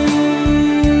you?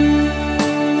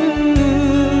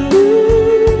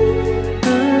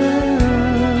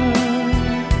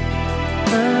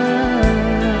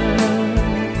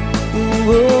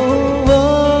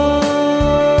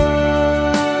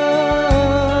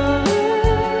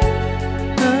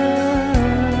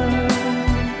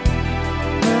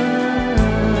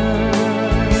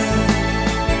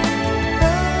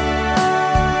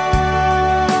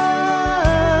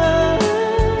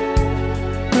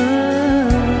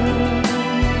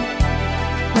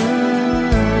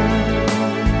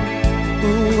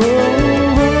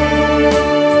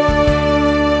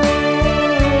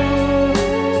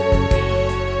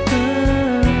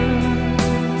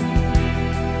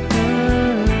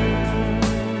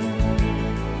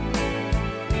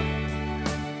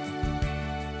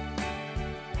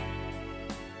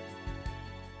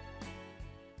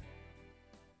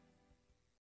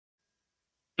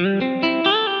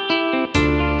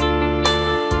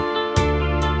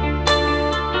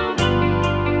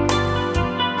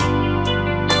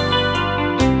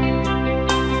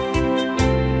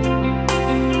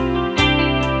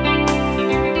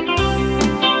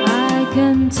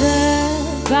 can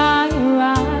tell by your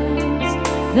eyes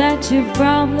that you've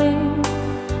probably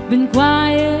been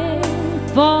quiet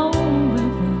forever.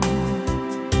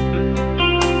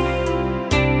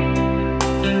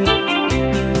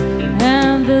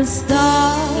 And the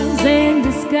stars in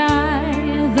the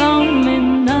sky don't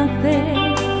mean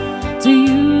nothing to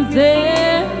you.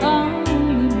 They're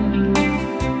only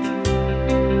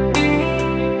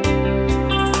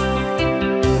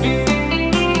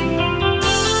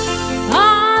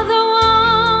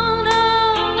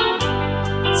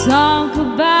talk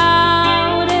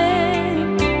about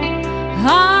it,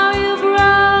 how you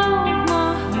broke my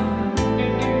heart.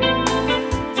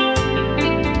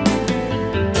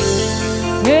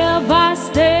 If I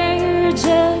stay here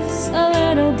just a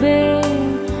little bit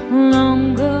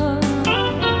longer,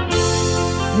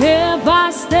 if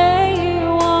I stay here,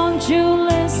 won't you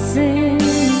listen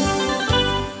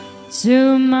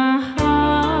to my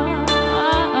heart?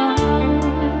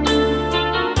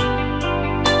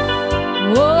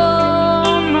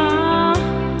 Oh, my heart.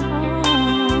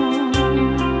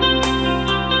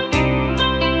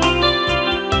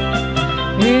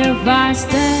 If I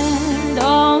stand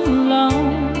all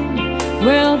alone,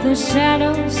 will the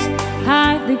shadows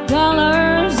hide the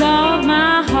colors of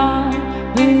my heart?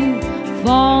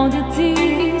 Before the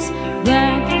tears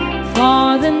that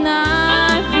for the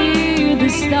night, fear the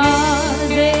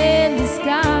stars in the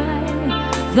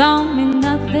sky don't mean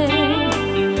nothing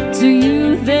to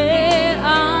you. There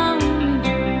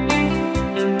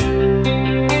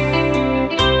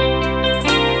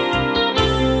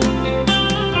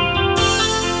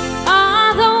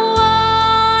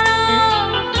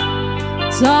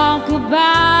talk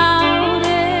about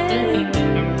it,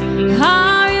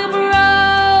 how you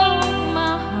broke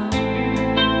my heart.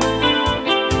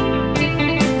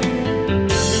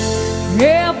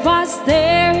 If I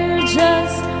stay here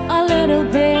just a little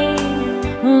bit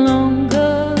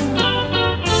longer,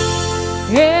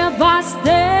 if I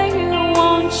stay here,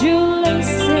 won't you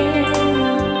listen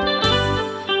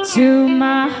to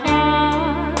my heart?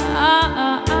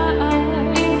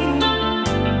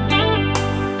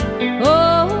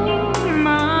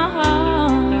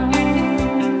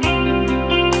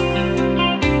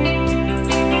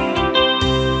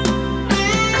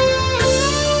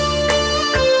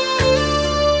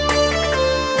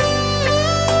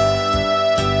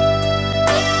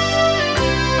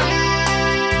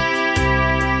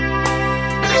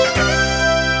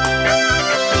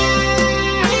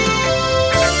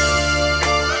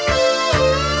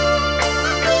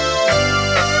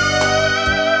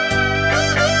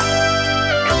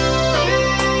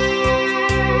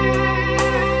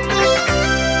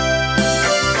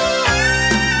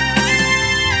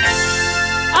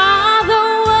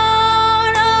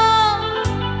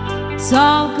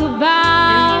 Talk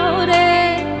about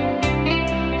it,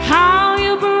 how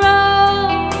you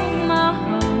broke my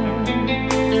heart.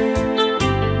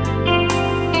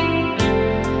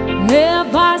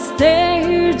 If I stay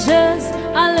here just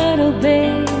a little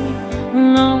bit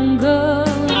longer,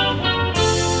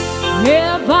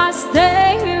 if I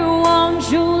stay here, won't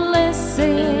you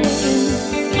listen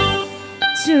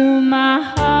to my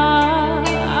heart?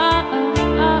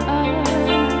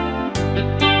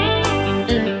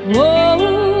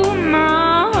 Oh,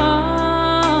 my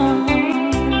heart.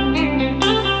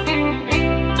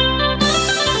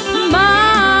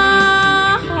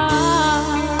 My heart.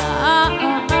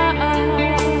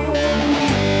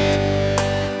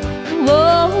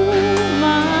 Oh,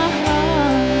 my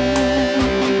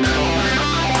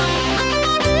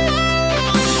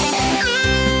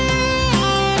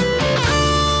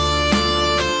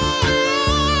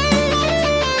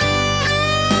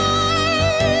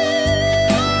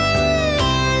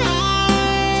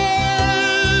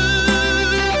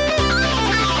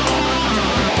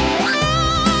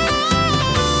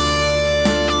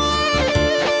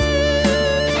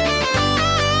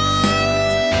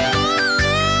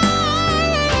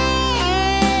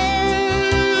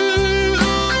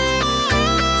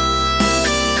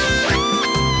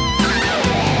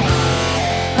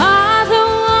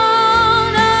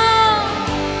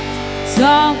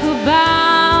talk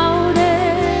about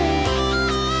it,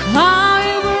 how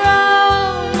you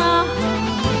broke my heart.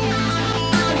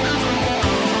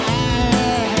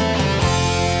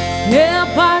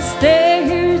 If I stay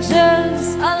here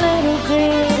just a little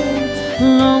bit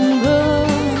longer,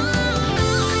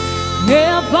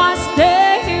 if I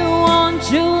stay here, won't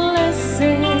you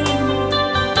listen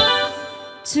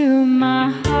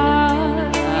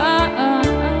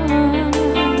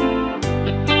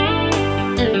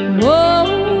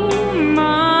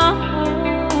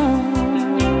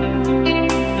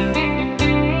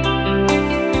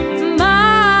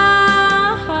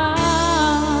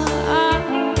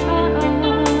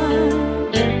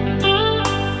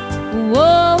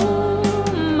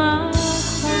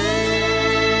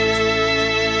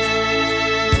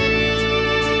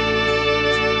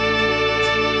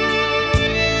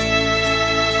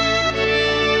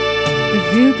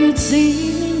You could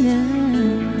see me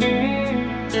now,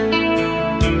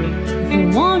 the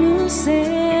one who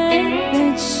said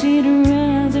that she'd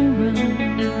rather run,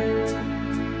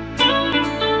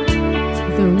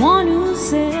 the one who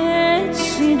said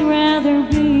she'd rather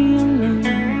be alone.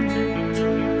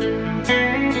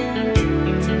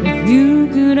 If you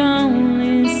could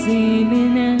only see me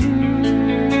now,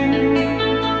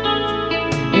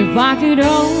 if I could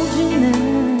hold you now,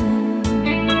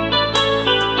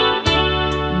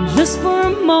 just for a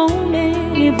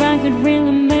moment, if I could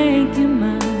really make you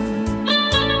mine,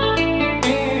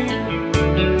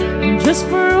 just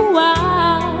for a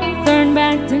while, turn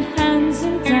back to hands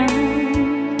in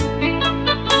time.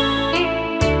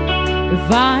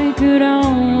 If I could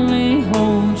only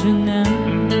hold you now.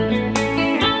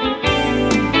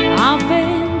 I've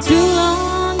been too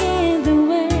long in the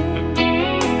wind,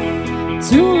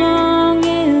 too long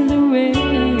in the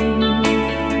rain,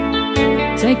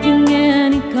 taking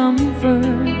any comfort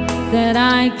that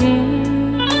I can.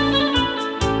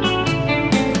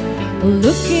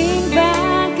 Looking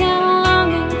back and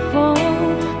longing for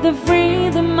the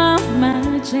freedom of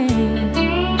my chain.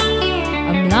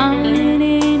 I'm lying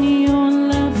in your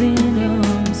loving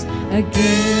arms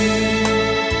again.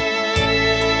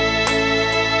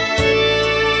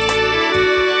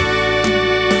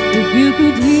 If you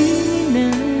could hear me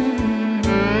now,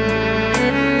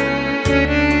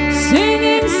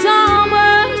 singing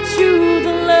somewhere through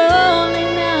the lonely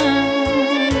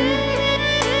night,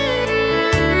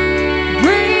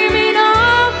 dreaming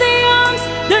of the arms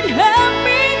that held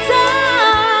me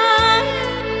tight.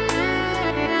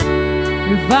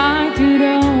 If I could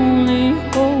only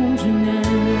hold you now.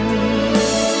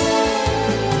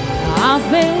 I've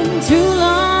been too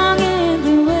long in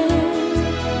the wind,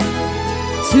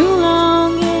 too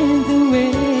long in the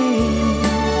rain,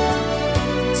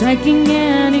 taking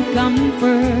any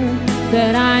comfort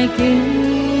that I can.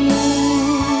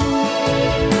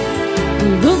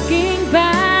 Looking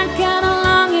back and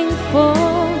longing for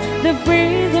the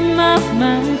freedom of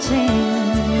my chain.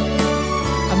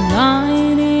 I'm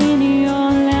lying in your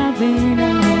loving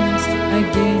arms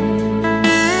again.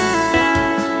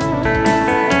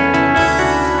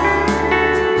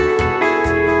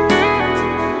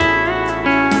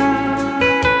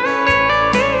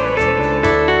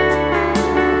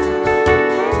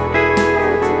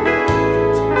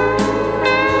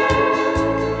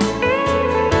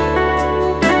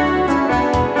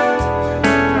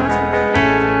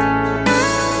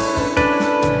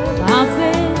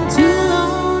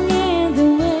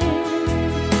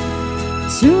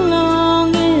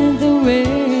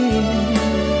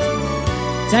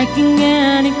 Taking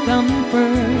any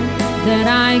comfort that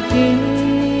I can.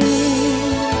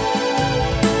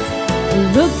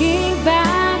 Looking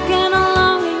back and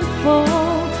longing for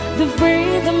the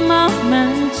freedom of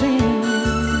my chain.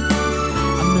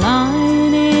 I'm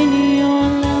lying in your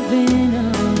loving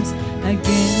arms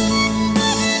again.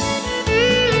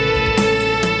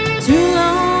 Too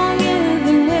long in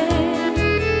the wind,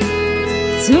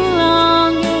 too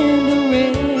long in the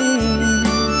rain,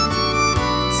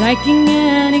 taking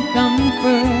any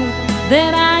comfort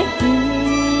that I can.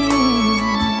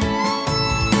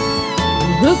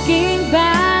 Looking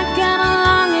back and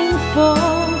longing for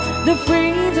the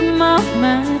freedom of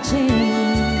my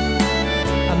chain.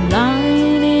 I'm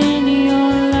lying in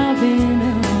your loving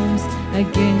arms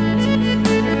again.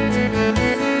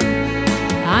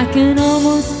 I can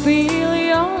almost feel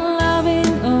your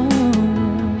loving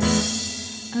arms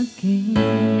again.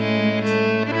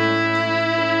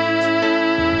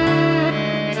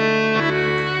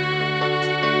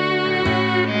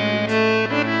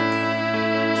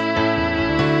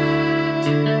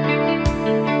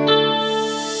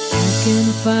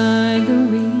 Find a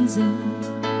reason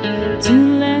to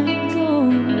let go,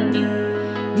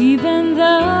 even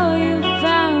though you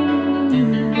found a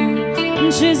new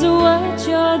and she's what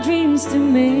your dreams to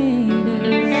made her.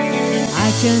 I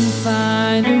can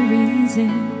find a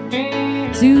reason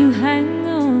to hang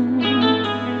on.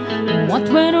 What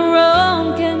went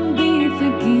wrong can be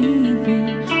forgiven.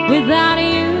 Without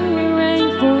you, it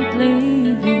ain't for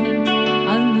living.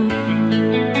 I know.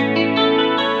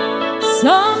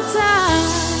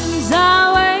 Sometimes I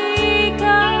wake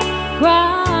up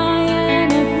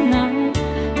crying at night,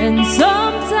 and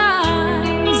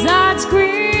sometimes I'd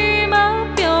scream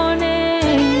up your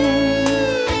name.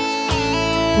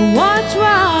 What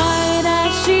right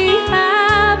has she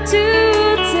have to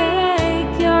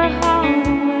take your heart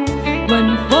away when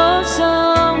for so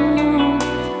long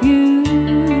you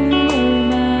were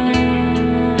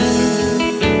mine?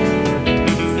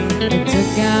 I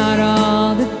took out all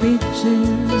the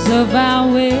pictures of our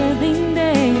wedding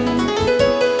day,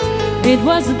 It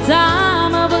was a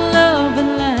time of love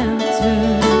and laughter,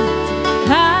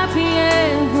 happy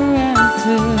ever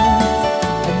after.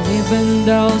 And even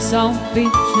though some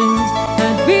pictures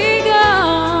had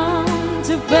begun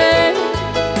to fade,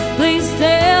 please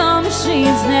tell me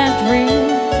she's not real,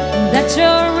 and that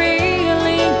you're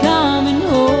really coming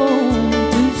home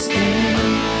to stay.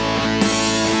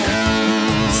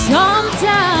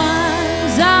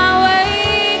 Sometimes I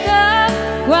wake up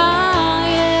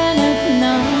crying at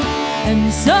night, and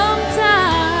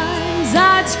sometimes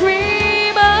I'd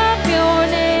scream up your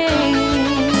name.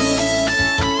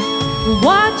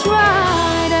 What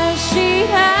right does she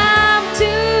have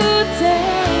to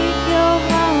take your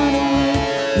heart away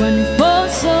when for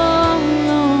so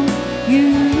long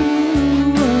you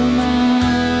were mine?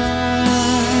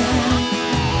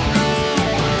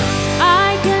 I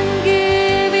can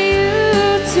give you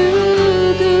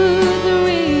 2 good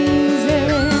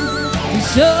reasons to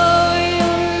show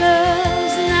your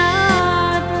love's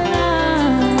not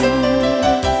blind.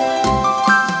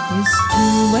 It's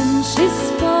true when she's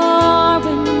far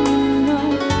and you know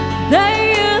they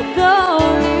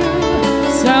adore you.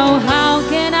 So how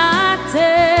can I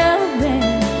tell them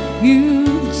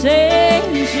you've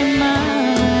changed your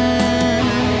mind?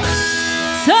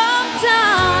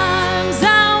 Sometimes I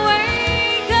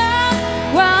wake up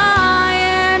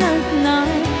crying at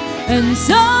night, and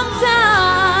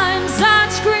sometimes I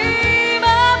scream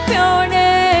up your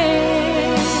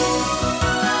name.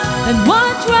 And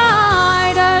what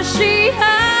right does she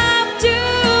have to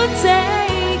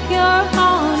take your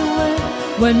heart away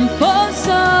when for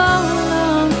so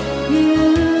long you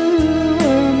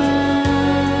were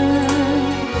mine?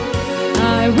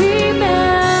 I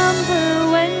remember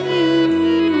when you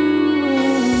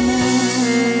were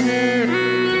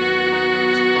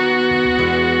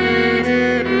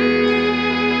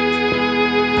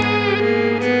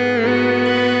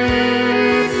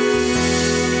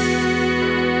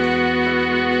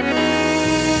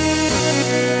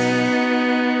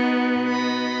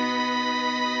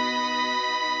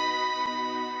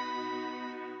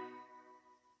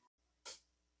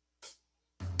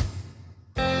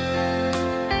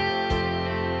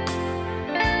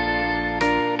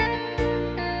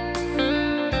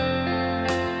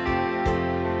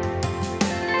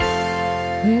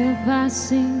If I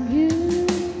sing you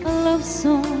a love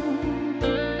song,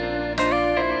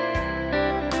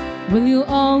 will you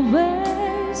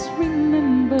always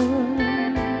remember?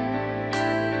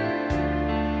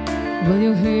 Will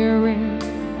you hear it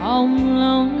all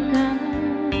lonely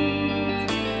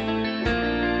nights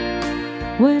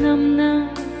when I'm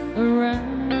not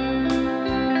around?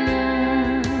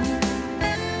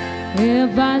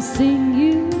 If I sing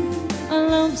you a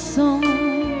love song,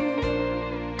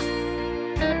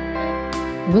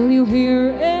 will you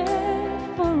hear it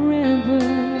forever,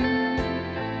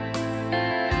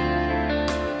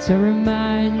 to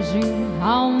remind you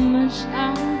how much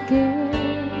I care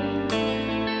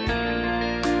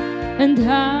and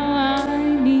how I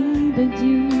needed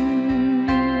you?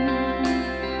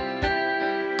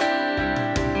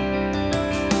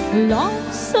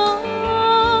 Love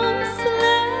songs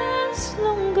last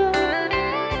longer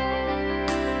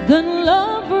than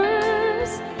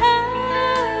lovers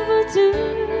ever do.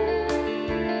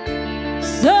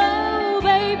 So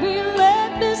baby, let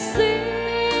me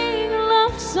sing a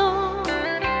love song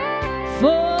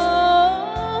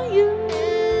for you.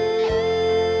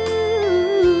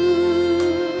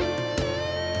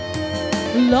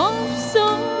 Love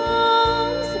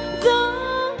songs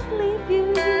don't leave you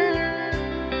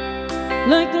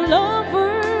like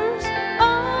lovers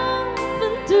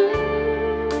often do.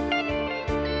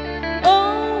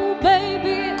 Oh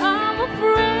baby, I'm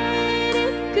afraid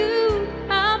it could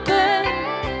happen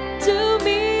to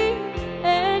me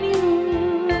and you.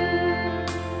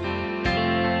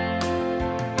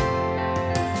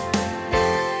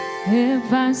 If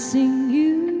I sing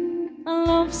you a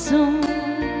love song,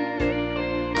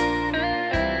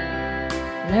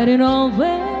 let it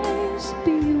always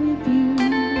be with you.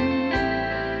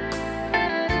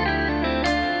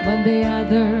 When the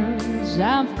others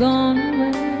have gone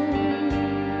away,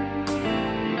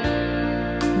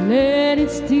 let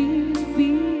it still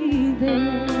be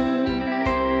there.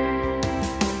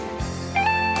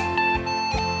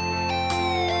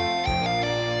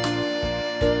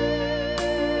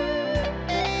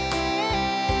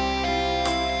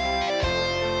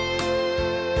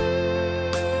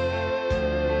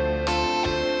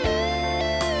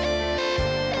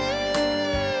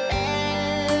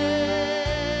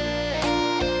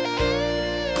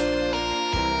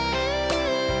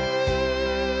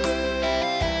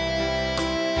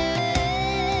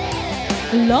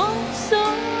 Love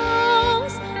songs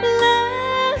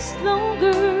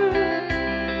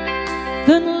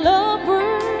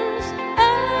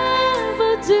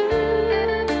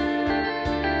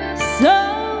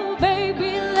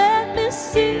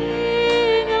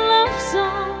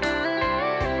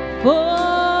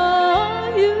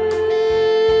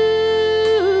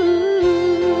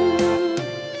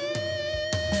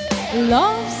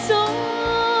love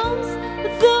songs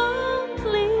don't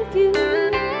leave you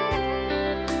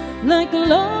like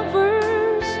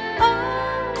lovers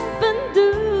often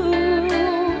do.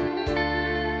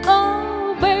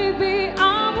 Oh baby,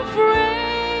 I'm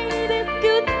afraid it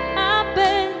could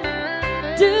happen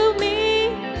to me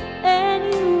and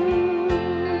you.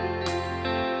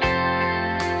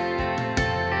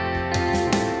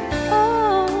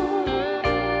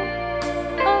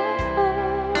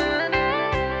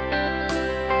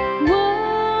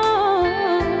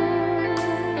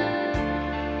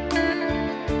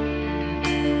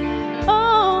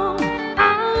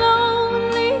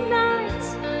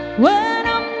 When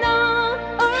I'm not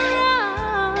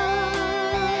around,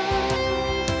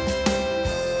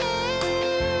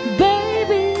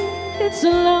 baby, it's a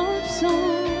love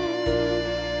song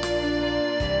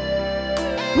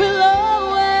we'll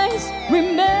always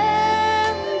remember.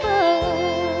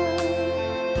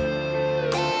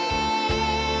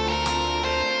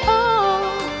 Oh,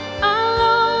 our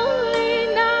lonely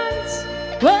nights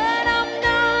when I'm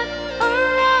not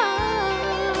around.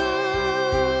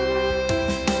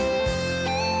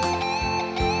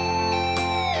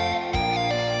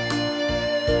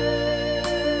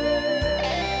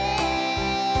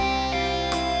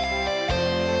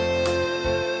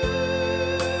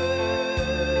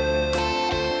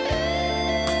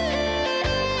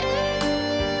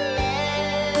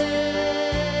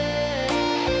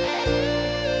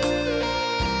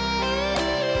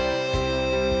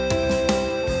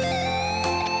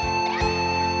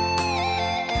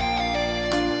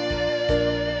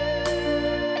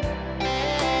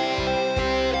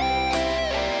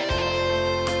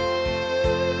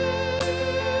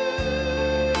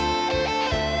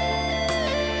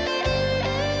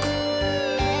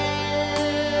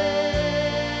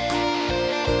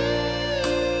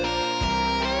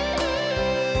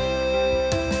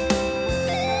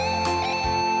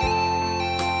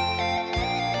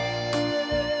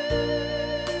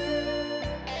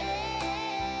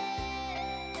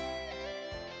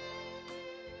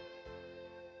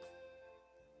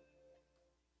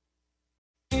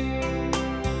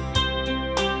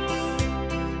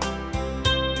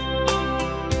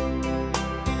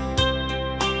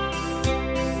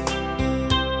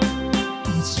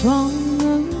 Strong,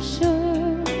 I'm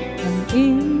sure I'm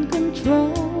in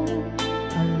control,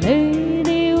 a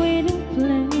lady with a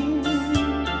plan.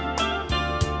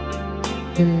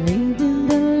 Believing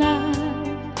that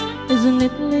life is a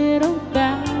neat little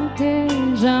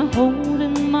package I hold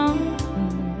in my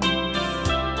hand.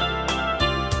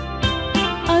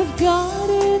 I've got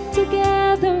it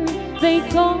together, they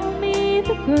call me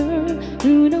the girl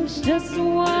who knows just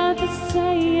what to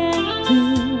say and do.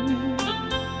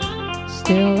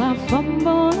 Still I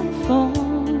fumble and fall,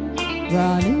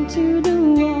 run into the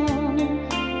wall.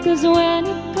 'Cause when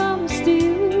it comes to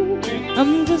you,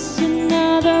 I'm just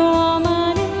another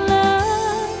woman in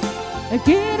love. A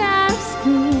kid out of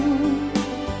school,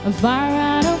 a fire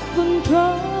out of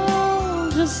control.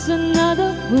 Just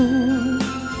another fool.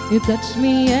 You touch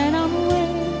me and I'm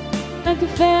wet, like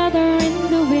a feather in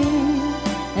the wind.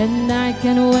 And I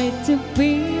can't wait to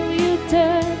feel you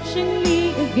touching me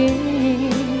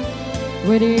again.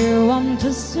 With you, I'm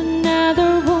just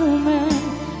another woman,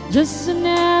 just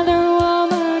another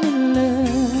woman in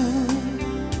love.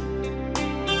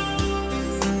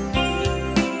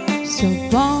 So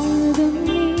pardon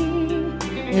me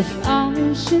if I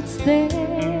should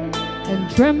stare and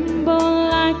tremble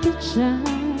like a child.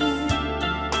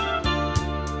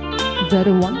 That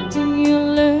one thing you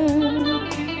learn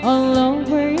all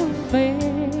over your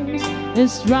face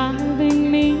is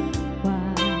driving me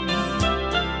wild.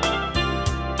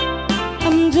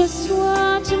 I'm just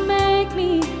what you make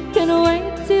me, can't wait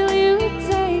till you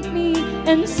take me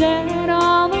and set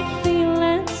all my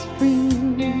feelings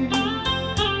free.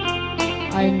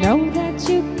 I know that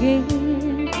you care,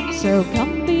 so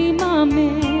come be my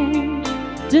man.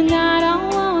 Tonight I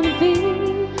wanna be,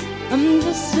 I'm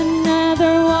just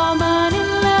another woman in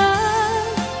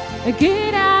love. A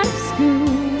kid out of school,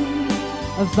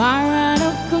 a fire out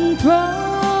of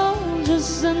control.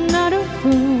 Just another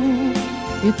fool.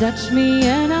 You touch me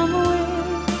and I'm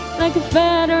wet, like a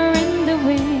feather in the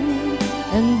wind.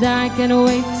 And I can't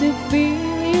wait to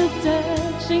feel you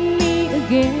touching me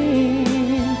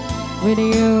again. With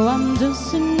you I'm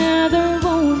just another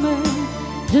woman,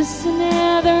 just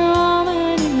another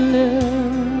woman in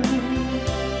love.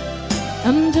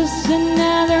 I'm just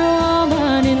another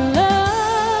woman in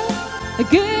love. A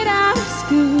kid out of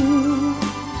school,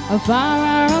 a fire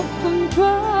out of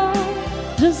control.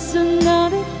 Just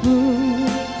another fool.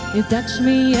 You touch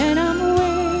me and I'm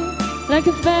wet, like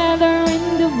a feather in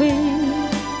the wind.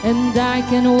 and I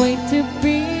can't wait to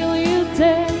feel you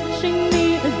touching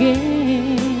me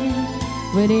again.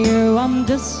 With you I'm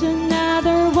just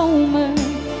another woman,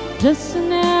 just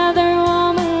another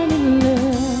woman in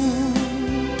love.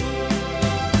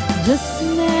 Just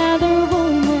another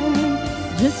woman,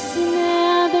 just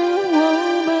another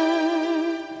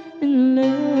woman in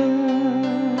love.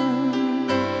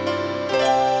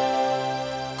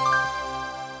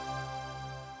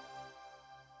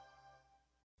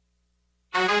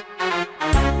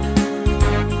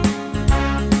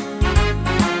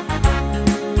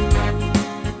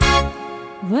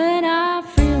 When I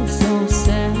feel so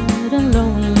sad and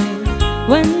lonely,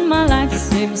 when my life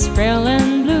seems pale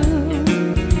and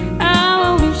blue,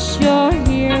 I wish you're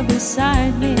here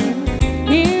beside me,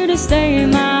 here to stay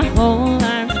my whole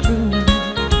life through.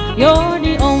 You're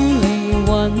the only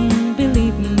one,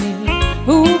 believe me,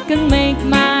 who can make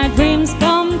my dreams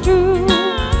come true.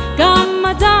 Come,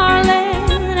 my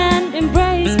darling, and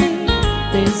embrace me.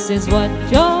 This is what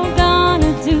you're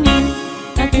gonna do.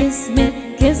 Now kiss me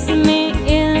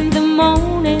in the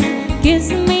morning. Kiss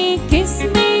me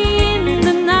in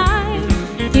the night.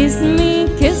 Kiss me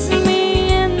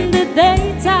in the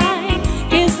daytime.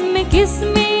 Kiss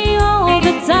me all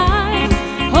the time.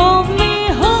 Hold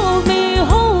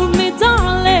me,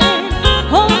 darling.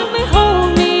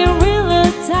 Hold me real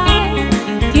tight.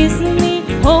 Kiss me,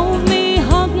 hold me,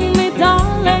 hug me,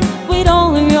 darling, with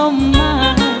all your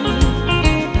mind.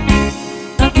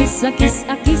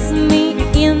 Kiss me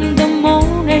in the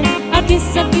morning.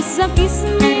 Kiss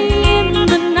me in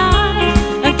the night.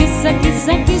 Kiss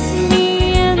me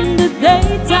in the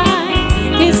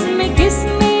daytime. Kiss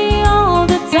me all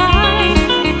the time.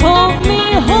 Hold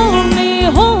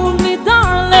me,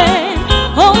 darling.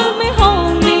 Hold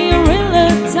me real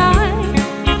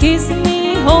tight. Kiss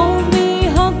me, hold me,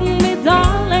 hug me,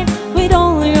 darling, with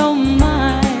all your mind.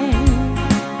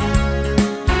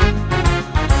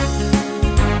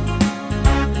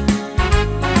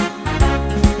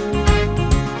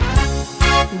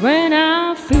 When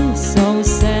I feel so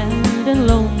sad and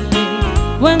lonely,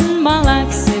 when my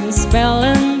life seems pale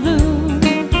and blue,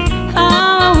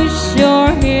 I wish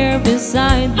you're here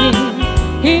beside me,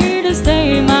 here to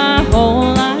stay my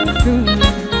whole life through.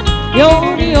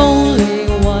 You're the only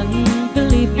one,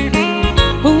 believe me,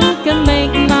 who can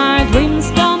make my dreams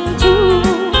come true.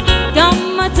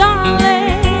 Come, my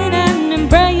darling, and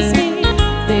embrace me.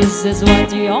 This is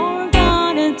what you're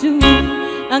gonna do.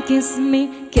 Kiss me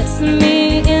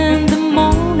in the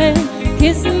morning.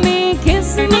 Kiss me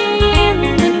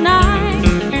in the night.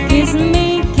 Kiss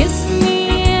me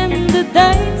in the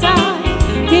daytime.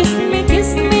 Kiss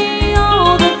me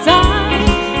all the time.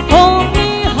 Hold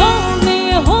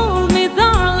me,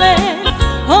 darling.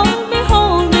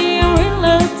 Hold me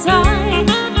real tight.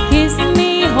 Kiss me,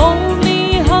 hold me,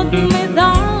 hug me,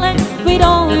 darling, with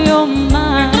all your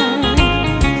mind.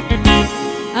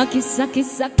 Kiss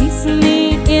me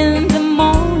in the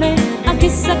morning.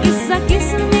 Kiss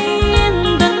me in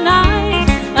the night.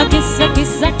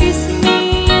 Kiss me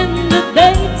in the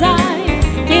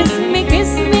daytime. Kiss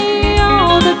me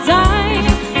all the time.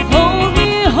 Hold me,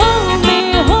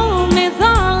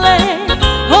 darling.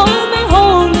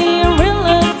 Hold me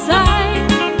real tight.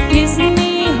 Kiss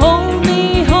me, hold me,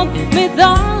 hug me,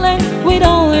 darling, with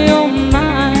all your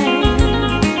mind.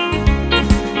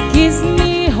 Kiss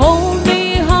me, hold me,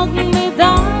 hug me,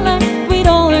 darling, with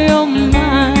all your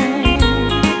mind.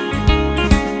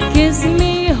 Kiss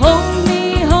me, hold me,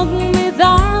 hug me,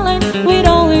 darling, with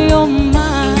all your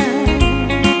mind.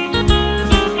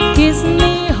 Kiss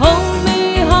me, hold me,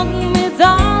 hug me,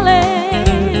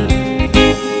 darling,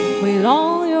 with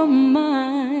all your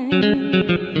mind.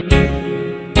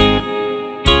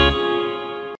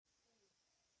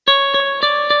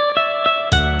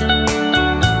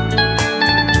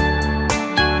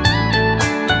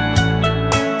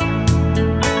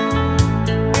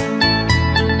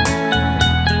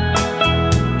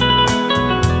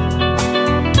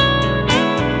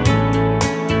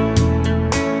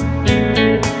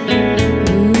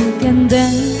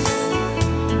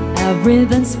 Every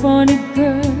dance for the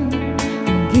girl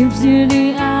who gives you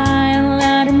the eye and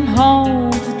let him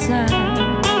hold you tight.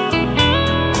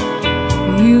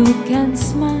 You can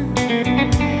smile,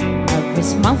 every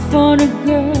smile for the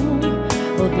girl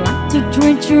would like to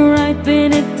treat you right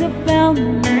beneath the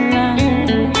velvet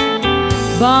line.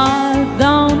 But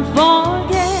don't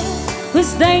forget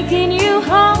who's taking you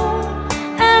home,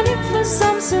 and if the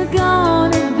songs are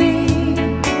gonna be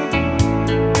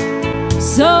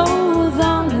so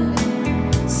darling,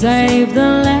 save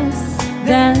the last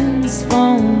dance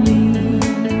for me.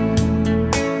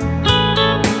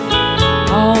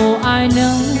 Oh, I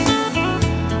know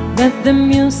that the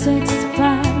music's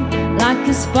fine, like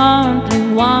a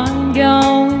sparkling wine,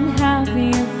 going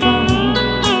having fun.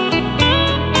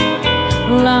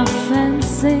 Laugh and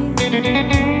sing,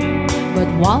 but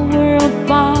while we're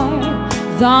apart,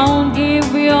 don't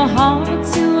give your heart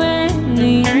to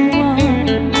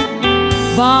anyone.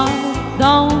 But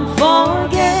don't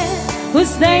forget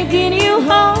who's taking you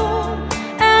home,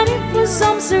 and if the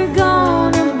songs are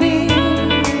gonna be.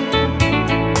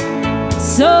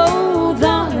 So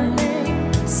darling,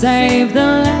 save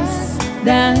the last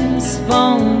dance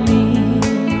for me.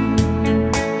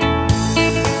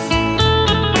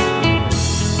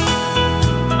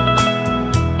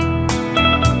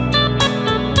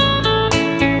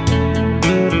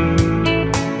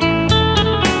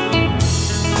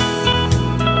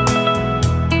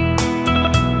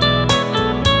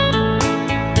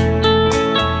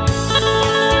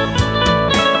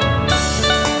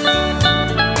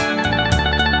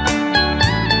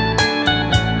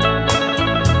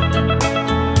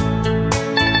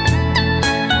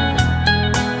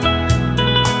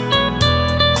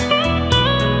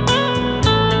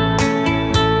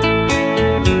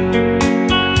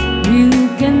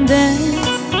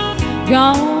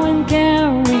 Go and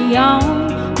carry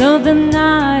on till the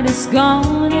night is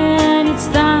gone and it's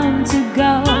time to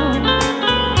go.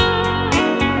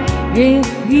 If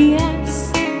he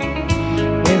asks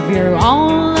if you're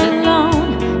all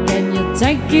alone, can you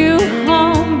take you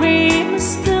home? Bring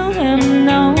still him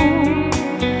no.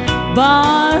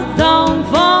 But don't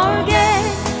forget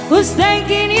who's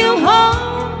taking you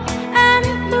home, and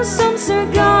if the songs are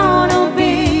gonna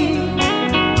be.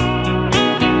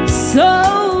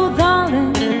 So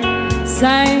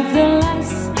save the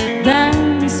last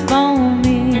dance for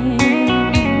me.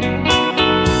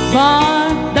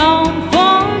 But don't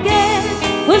forget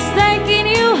who's taking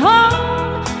you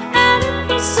home, and if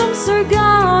the songs are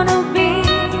gonna be.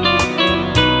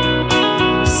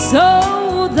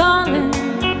 So darling,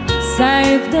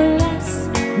 save the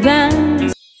last dance.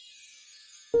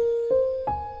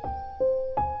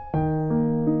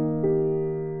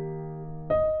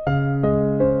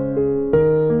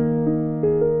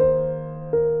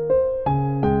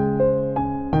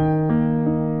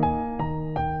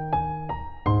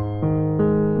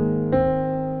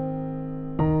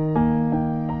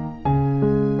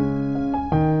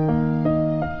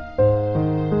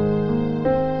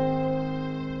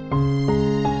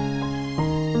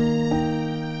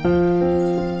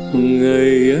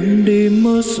 Ngày em đi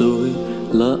mất rồi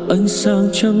là ánh sáng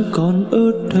chẳng còn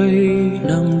ở đây,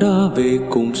 nắng đã về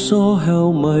cùng gió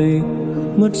heo mây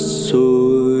mất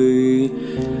rồi.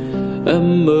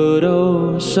 Em ở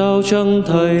đâu sao chẳng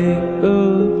thấy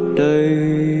ở đây,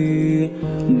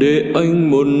 để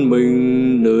anh một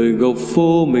mình nơi góc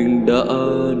phố mình đã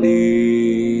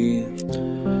đi.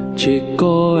 Chỉ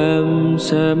có em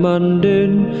sẽ mang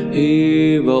đến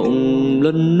hy vọng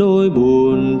lẫn nỗi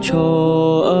buồn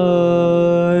cho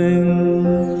anh.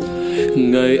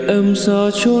 Ngày em xa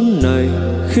chốn này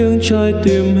khiến trái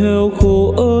tim heo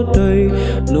khô ở đây,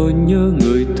 nỗi nhớ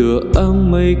người tựa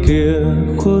áng mây kia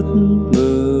khuất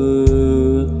mờ.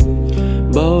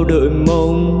 Bao đợi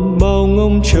mong, bao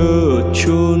ngóng chờ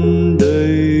chôn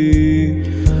đây,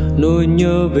 nỗi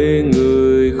nhớ về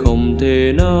người không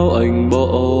thể nào anh bỏ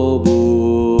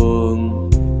buông.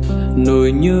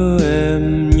 Nỗi nhớ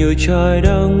em như trái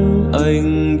đắng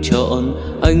anh chọn,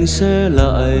 anh sẽ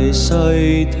lại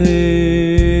say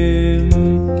thêm.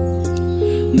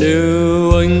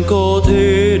 Nếu anh có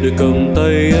thể được cầm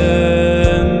tay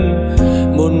em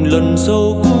một lần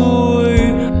sau cuối,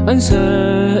 anh sẽ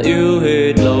yêu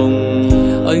hết lòng,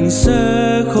 anh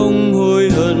sẽ không hối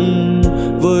hận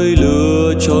với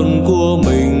lựa chọn của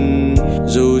mình,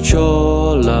 dù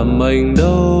cho làm anh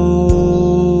đau.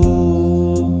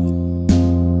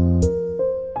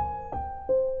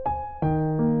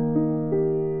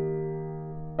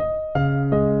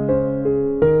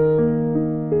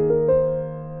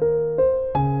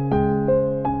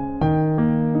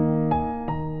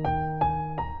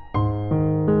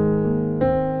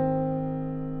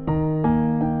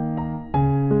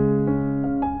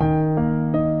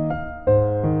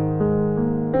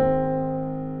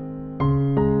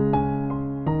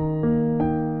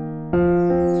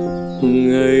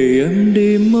 Ngày em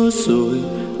đi mất rồi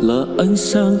là ánh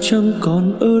sáng chẳng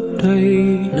còn ở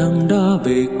đây, nắng đã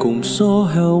về cùng gió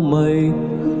heo mây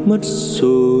mất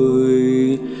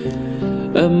rồi.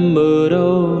 Em ở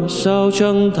đâu sao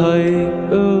chẳng thấy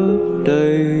ở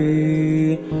đây,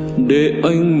 để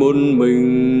anh một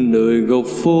mình nơi góc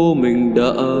phố mình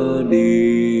đã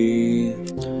đi.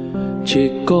 chỉ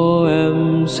có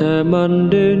em sẽ mang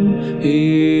đến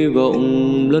hy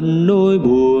vọng lẫn nỗi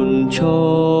buồn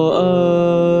cho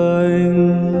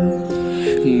anh.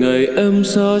 Ngày em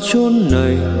xa chốn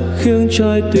này khiến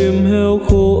trái tim heo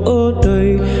khô ở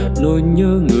đây, nỗi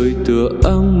nhớ người tựa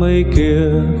áng mây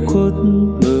kia khuất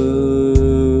mờ.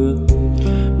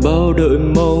 Bao đợi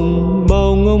mong,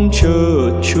 bao ngóng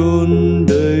chờ chôn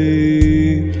đây,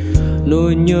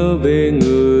 nỗi nhớ về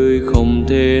người không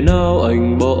thể nào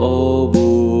anh bỏ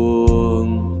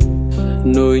buông.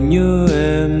 Nỗi nhớ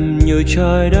em như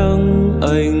trái đắng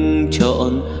anh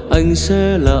chọn, anh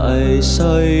sẽ lại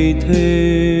say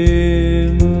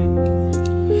thêm.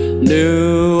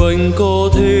 Nếu anh có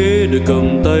thể được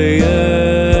cầm tay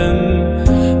em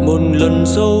một lần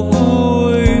sau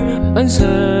cuối, anh sẽ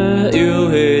yêu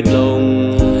hết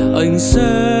lòng, anh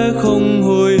sẽ không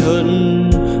hối hận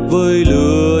với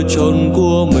lựa chọn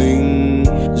của mình,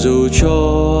 dù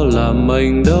cho làm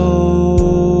anh đau.